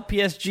try to help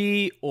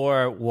PSG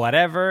or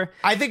whatever.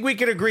 I think we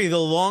could agree the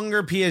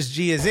longer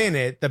PSG is in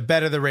it, the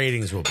better the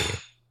ratings will be.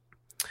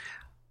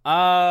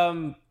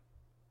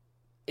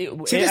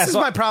 This is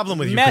my problem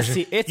with you,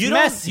 messy. Christian. It's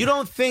messy. You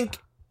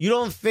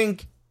don't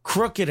think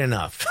crooked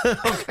enough.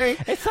 Okay,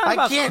 it's not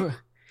about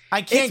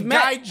I can't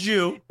guide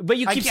you, but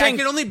you keep saying I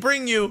can only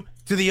bring you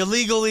to the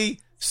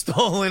illegally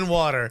stolen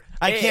water.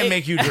 I can't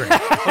make you drink.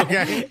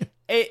 Okay,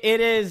 it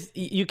is.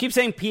 You keep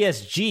saying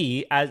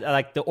PSG as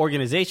like the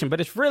organization,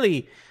 but it's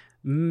really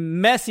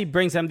Messi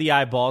brings them the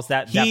eyeballs.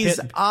 He's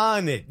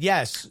on it.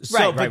 Yes.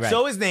 Right.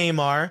 So is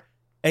Neymar,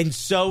 and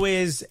so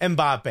is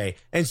Mbappe,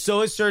 and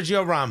so is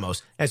Sergio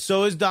Ramos, and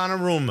so is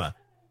Donnarumma.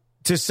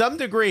 To some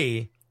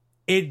degree,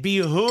 it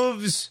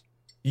behooves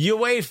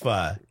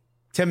UEFA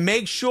to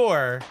make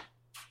sure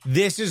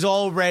this is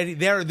already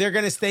they're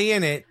going to stay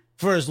in it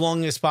for as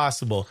long as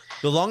possible.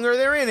 The longer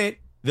they're in it,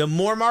 the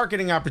more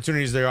marketing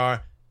opportunities there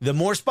are, the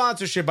more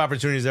sponsorship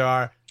opportunities there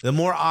are, the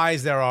more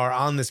eyes there are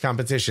on this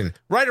competition.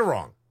 Right or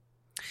wrong?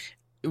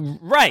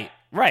 Right.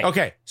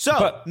 Okay,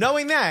 so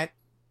knowing that,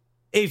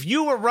 if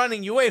you were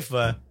running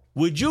UEFA,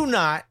 would you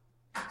not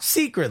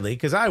secretly,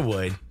 because I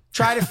would,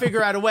 try to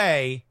figure out a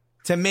way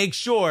to make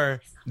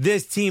sure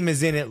this team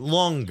is in it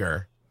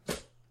longer?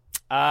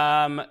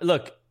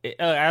 Look,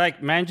 I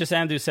like Manchester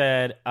Andrew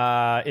said,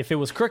 if it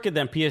was crooked,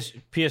 then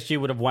PSG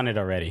would have won it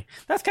already.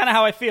 That's kind of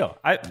how I feel.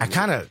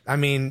 I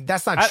mean,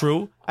 that's not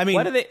true. I mean,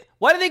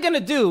 what are they going to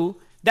do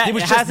that it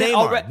was just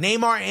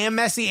Neymar and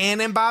Messi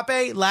and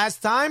Mbappe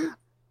last time?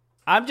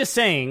 I'm just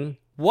saying,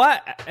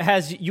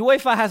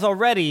 UEFA has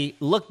already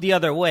looked the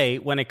other way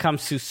when it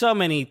comes to so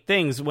many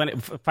things,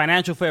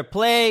 financial fair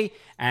play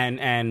and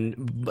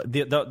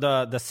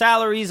the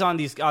salaries on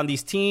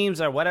these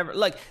teams or whatever.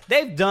 Like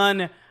they've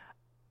done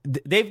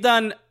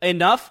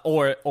enough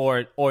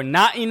or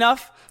not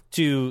enough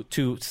to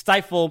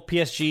stifle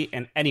PSG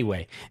in any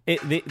way.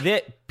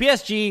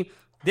 PSG,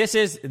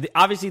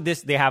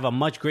 they have a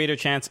much greater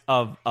chance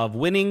of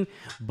winning,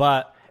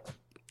 but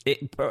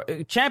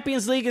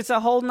Champions League is a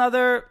whole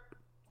nother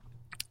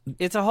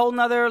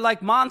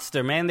like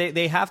monster, man.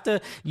 They have to.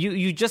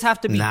 You just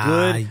have to be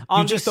good.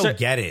 You just don't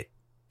get it.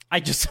 I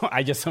just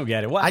don't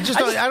get it.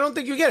 I don't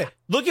think you get it.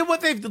 Look at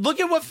what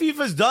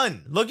FIFA's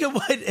done. Look at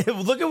what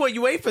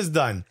UEFA's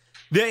done.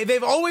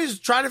 They've always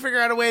tried to figure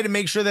out a way to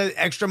make sure that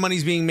extra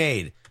money's being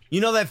made.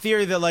 You know that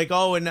theory that like,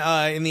 in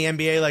the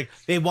NBA, like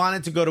they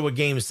wanted to go to a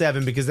game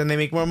 7 because then they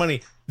make more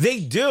money.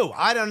 They do.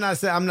 I'm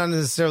not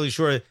necessarily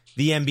sure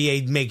the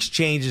NBA makes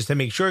changes to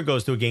make sure it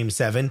goes to a game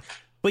 7.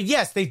 But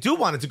yes, they do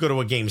want it to go to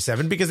a game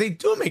 7 because they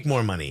do make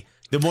more money.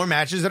 The more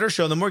matches that are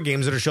shown, the more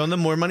games that are shown, the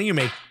more money you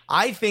make.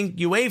 I think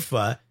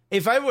UEFA,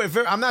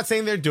 I'm not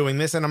saying they're doing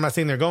this and I'm not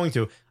saying they're going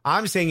to.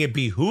 I'm saying it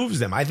behooves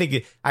them. I think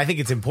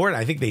it's important.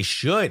 I think they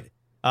should.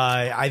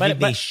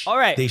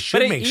 They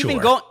should make sure.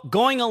 Even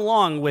going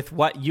along with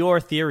what your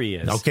theory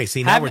is. Okay,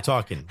 see, now we're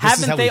talking.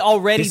 Haven't they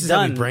already done? This is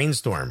how we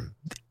brainstorm.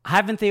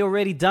 Haven't they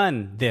already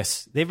done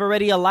this? They've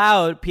already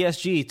allowed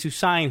PSG to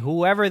sign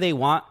whoever they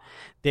want.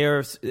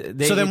 So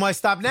then why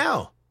stop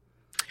now?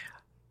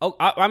 Oh,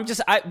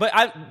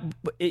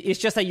 it's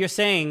just that you're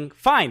saying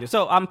fine.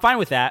 So I'm fine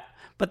with that.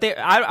 But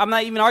I'm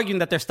not even arguing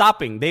that they're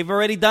stopping. They've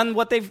already done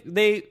what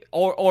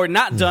or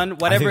not done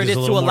whatever it is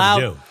to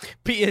allow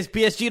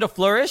PSG to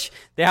flourish.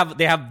 They have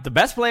the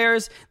best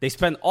players. They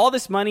spend all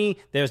this money.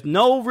 There's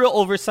no real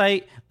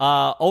oversight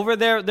over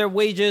their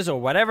wages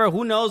or whatever.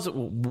 Who knows?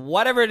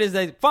 Whatever it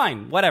is,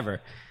 fine, whatever.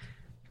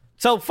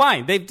 So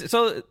fine.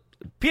 So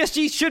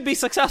PSG should be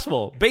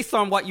successful based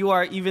on what you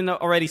are even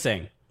already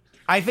saying.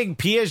 I think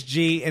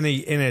PSG in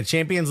a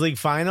Champions League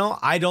final,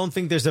 I don't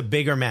think there's a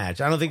bigger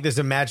match. I don't think there's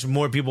a match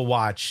more people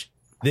watch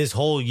this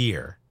whole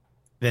year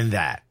than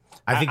that.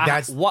 I think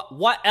that's...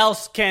 What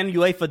else can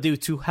UEFA do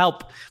to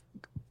help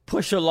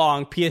push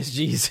along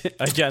PSG's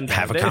agenda?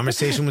 Have a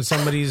conversation with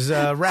somebody's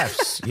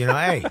refs.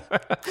 Hey.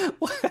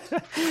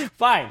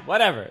 Fine,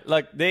 whatever.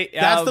 Look,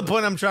 that's the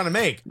point I'm trying to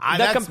make.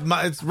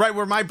 It's right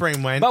where my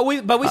brain went. But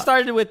we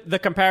started with the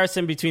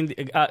comparison between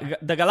if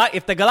the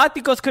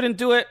Galacticos couldn't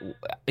do it,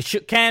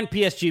 can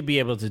PSG be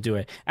able to do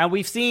it? And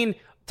we've seen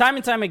time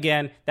and time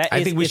again that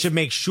I think we should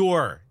make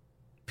sure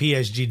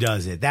PSG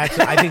does it. I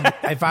think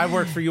if I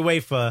worked for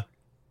UEFA,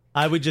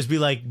 I would just be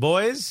like,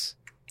 boys,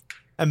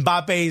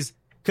 Mbappe's.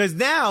 Because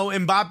now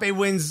Mbappe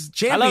wins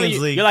Champions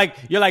League.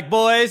 You're like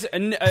boys,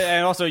 and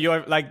also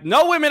you're like,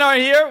 no women are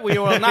here. We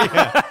will not.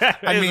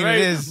 It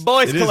is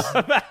boys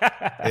club.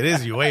 It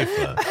is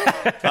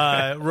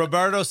UEFA.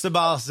 Roberto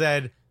Sabal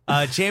said,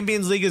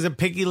 Champions League is a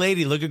picky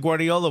lady. Look at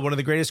Guardiola, one of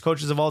the greatest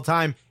coaches of all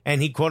time,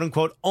 and he quote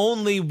unquote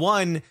only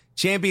won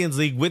Champions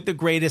League with the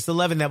greatest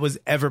 11 that was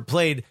ever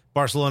played,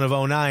 Barcelona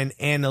of 09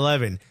 and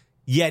 11.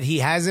 Yet he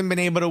hasn't been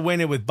able to win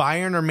it with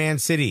Bayern or Man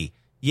City.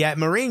 Yet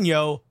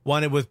Mourinho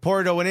won it with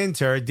Porto and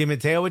Inter, Di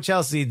Matteo with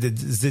Chelsea,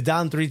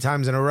 Zidane 3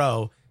 times in a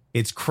row.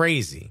 It's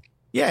crazy.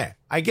 Yeah,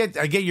 I get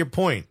your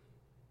point.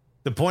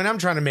 The point I'm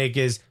trying to make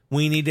is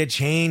we need to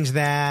change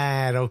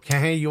that,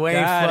 okay?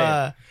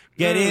 UEFA,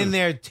 get in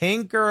there,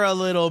 tinker a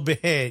little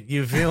bit.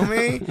 You feel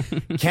me?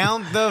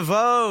 Count the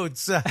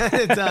votes.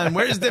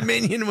 Where's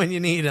Dominion when you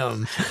need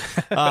them?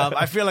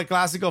 I feel like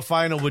Classico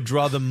final would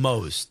draw the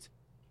most.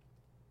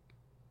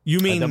 You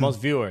mean the most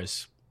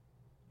viewers?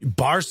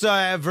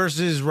 Barca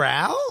versus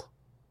Real?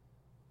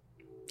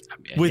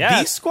 With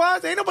these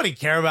squads? Ain't nobody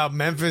care about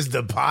Memphis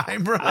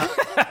Depay, bro.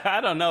 I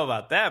don't know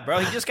about that, bro.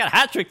 He just got a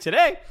hat trick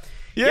today.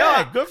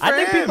 Yeah, good for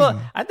him.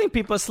 I think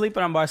people are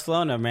sleeping on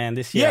Barcelona, man,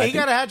 this year. Yeah, he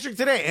got a hat trick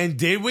today. And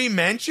did we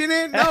mention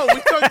it? No,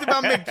 we talked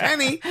about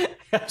McKennie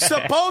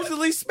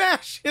supposedly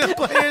smashing a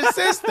player's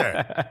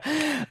sister.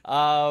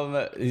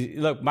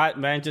 Look, my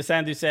man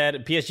Andrew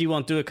said PSG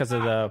won't do it because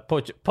of the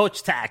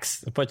poach tax,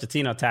 the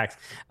Pochettino tax.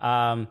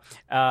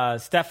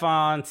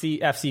 Stefan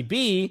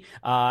FCB,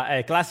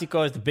 El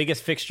Clasico is the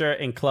biggest fixture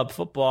in club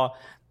football.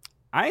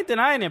 I ain't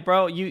denying it,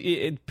 bro.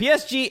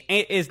 PSG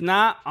is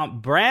not on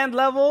brand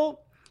level.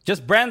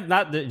 Just brand,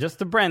 not just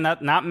the brand, not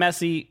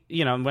Messi.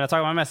 When I talk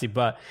about Messi,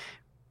 but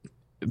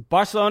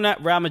Barcelona,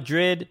 Real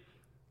Madrid,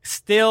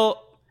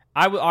 still,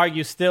 I would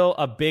argue, still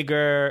a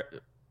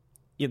bigger.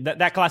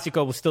 That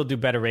Clásico will still do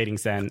better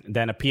ratings than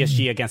a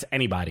PSG against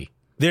anybody.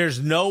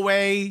 There's no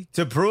way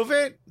to prove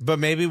it, but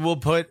maybe we'll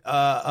put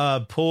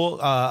a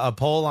poll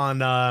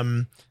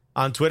on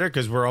Twitter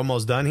because we're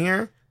almost done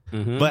here.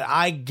 Mm-hmm. But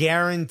I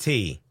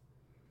guarantee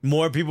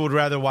more people would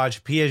rather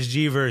watch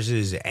PSG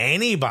versus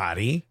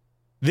anybody,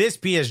 this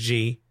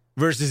PSG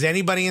versus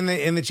anybody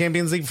in the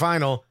Champions League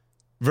final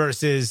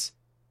versus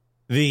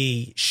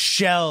the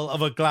shell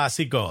of a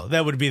Clásico.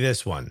 That would be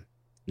this one.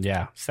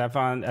 Yeah,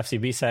 Stefan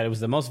FCB said it was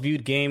the most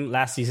viewed game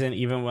last season,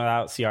 even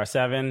without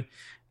CR7.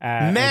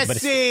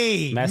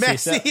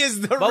 Messi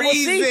is the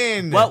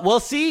reason. We'll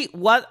see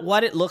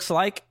what it looks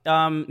like.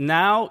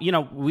 Now,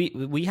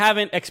 we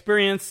haven't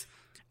experienced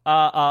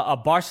a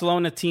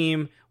Barcelona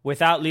team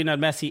without Lionel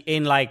Messi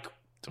in like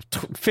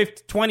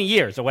 20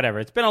 years or whatever.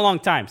 It's been a long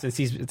time since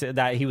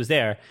he was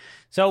there.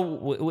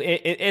 So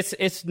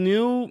it's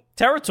new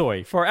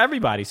territory for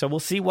everybody. So we'll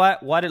see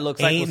what it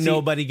looks like. Ain't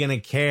nobody going to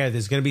care.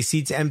 There's going to be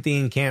seats empty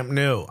in Camp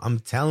Nou. I'm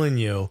telling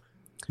you,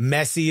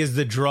 Messi is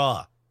the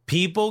draw.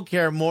 People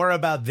care more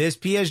about this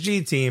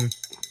PSG team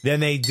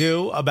than they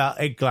do about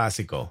a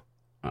Clásico.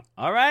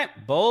 All right,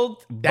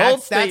 bold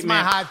That's statement.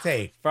 my hot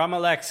take from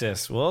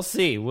Alexis. We'll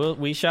see.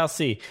 We shall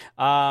see.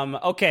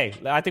 Okay,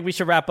 I think we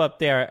should wrap up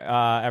there,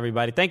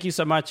 everybody. Thank you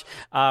so much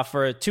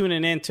for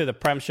tuning in to the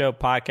Prem Show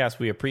podcast.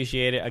 We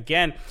appreciate it.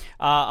 Again,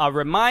 a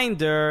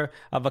reminder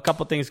of a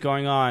couple things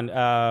going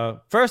on.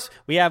 First,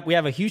 we have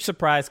a huge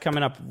surprise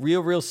coming up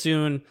real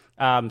soon.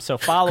 So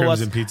follow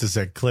Crimson us. Pizza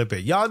said clip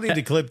it. Y'all need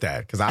to clip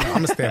that because I'm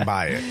going to stand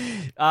by it.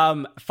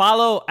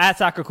 Follow at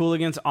Soccer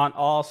Cooligans on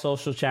all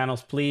social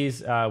channels,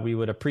 please. We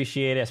would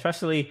appreciate it.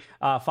 Especially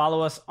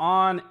follow us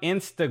on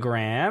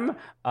Instagram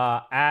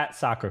at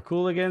Soccer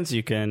Cooligans.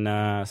 You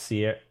can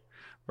see it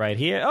right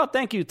here. Oh,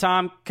 thank you,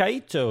 Tom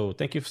Kaito.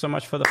 Thank you so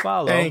much for the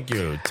follow. Thank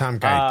you, Tom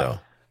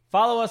Kaito.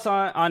 Follow us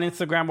on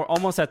Instagram. We're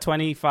almost at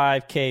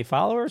 25K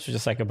followers. We're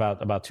just like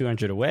about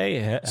 200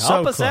 away.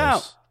 Help us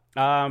out.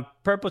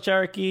 Purple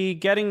Cherokee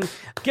getting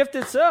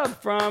gifted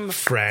sub from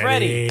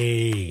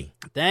Freddie.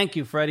 Thank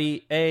you,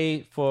 Freddie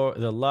A, for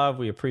the love.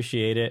 We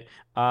appreciate it.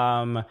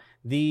 So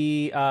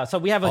we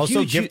have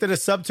also gifted a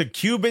sub to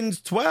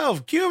Cubans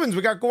 12. Cubans,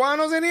 we got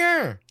Guanos in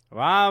here.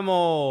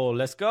 Vamos,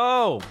 let's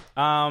go.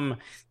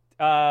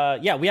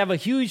 We have a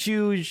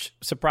huge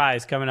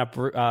surprise coming up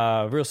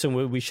real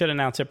soon. We should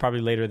announce it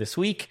probably later this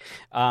week.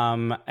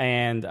 So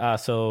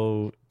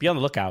be on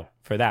the lookout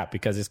for that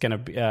because it's going to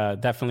be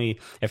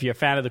definitely, if you're a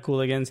fan of the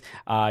Cooligans,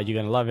 you're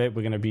going to love it.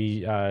 We're going to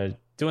be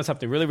doing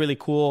something really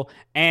cool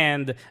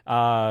and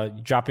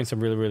dropping some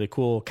really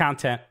cool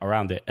content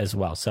around it as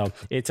well. So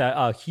it's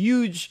a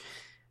huge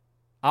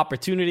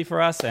opportunity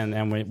for us,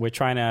 and we're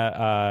trying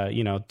to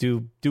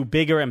do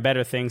bigger and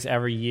better things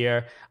every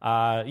year,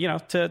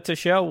 to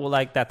show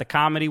like that the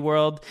comedy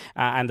world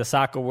and the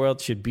soccer world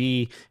should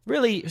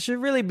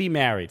really be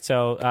married.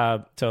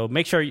 So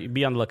make sure you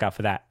be on the lookout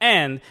for that.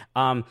 And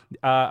a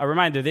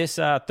reminder, this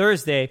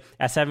Thursday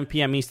at 7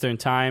 p.m. Eastern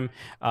time,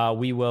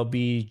 we will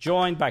be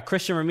joined by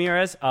Christian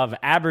Ramirez of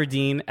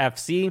Aberdeen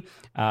FC.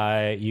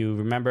 You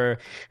remember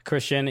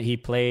Christian? He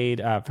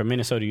played for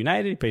Minnesota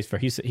United. He plays for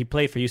Houston. He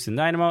played for Houston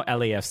Dynamo,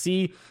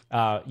 LAFC,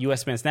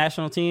 U.S. men's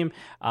national team.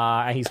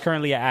 And he's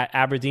currently at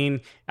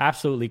Aberdeen,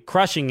 absolutely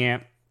crushing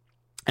it.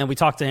 And we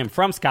talked to him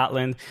from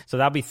Scotland. So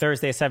that'll be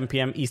Thursday at 7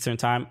 p.m. Eastern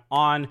time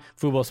on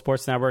Fubo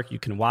Sports Network. You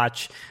can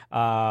watch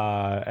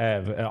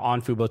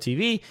on Fubo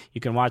TV.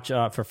 You can watch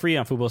for free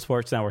on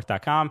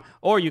FuboSportsNetwork.com,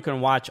 or you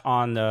can watch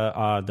on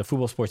the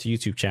Fubo Sports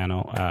YouTube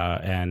channel,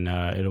 and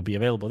it'll be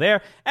available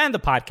there. And the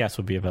podcast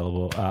will be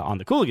available on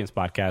the Cooligans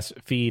podcast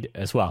feed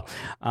as well.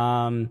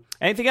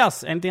 Anything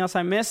else? Anything else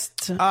I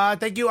missed?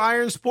 Thank you,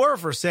 Iron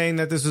Sport, for saying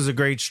that this was a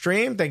great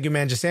stream. Thank you,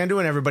 Manjasandu,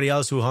 and everybody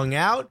else who hung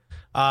out.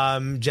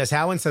 Jess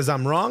Howen says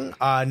I'm wrong.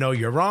 No,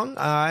 you're wrong.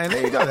 And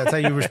there you go. That's how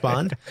you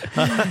respond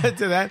to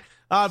that.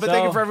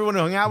 Thank you for everyone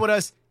who hung out with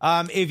us.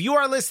 If you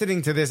are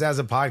listening to this as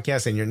a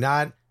podcast and you're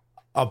not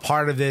a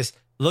part of this,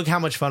 look how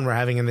much fun we're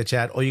having in the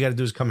chat. All you got to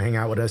do is come hang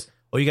out with us.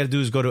 All you got to do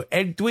is go to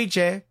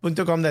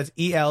eltwiche.com. That's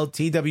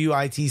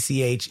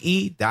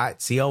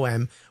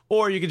eltwiche.com.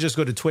 Or you can just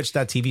go to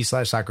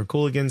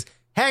twitch.tv/soccercooligans.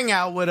 Hang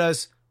out with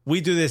us. We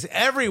do this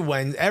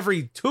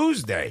every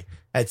Tuesday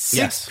at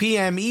 6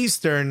 p.m.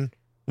 Eastern,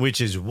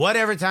 which is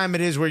whatever time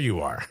it is where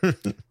you are.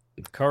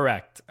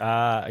 Correct.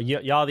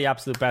 Y'all the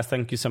absolute best.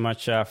 Thank you so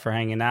much for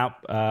hanging out.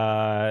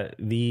 I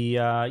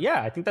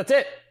think that's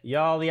it.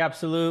 Y'all the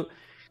absolute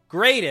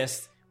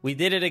greatest. We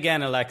did it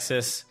again,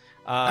 Alexis.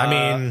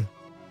 We're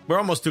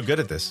almost too good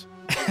at this.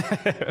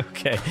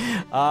 Okay.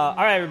 All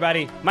right,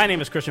 everybody. My name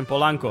is Christian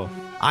Polanco.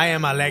 I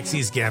am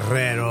Alexis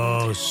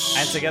Guerreros.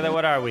 And together,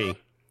 what are we?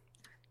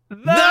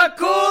 The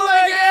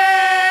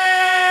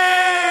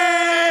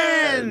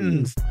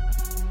Cooligans!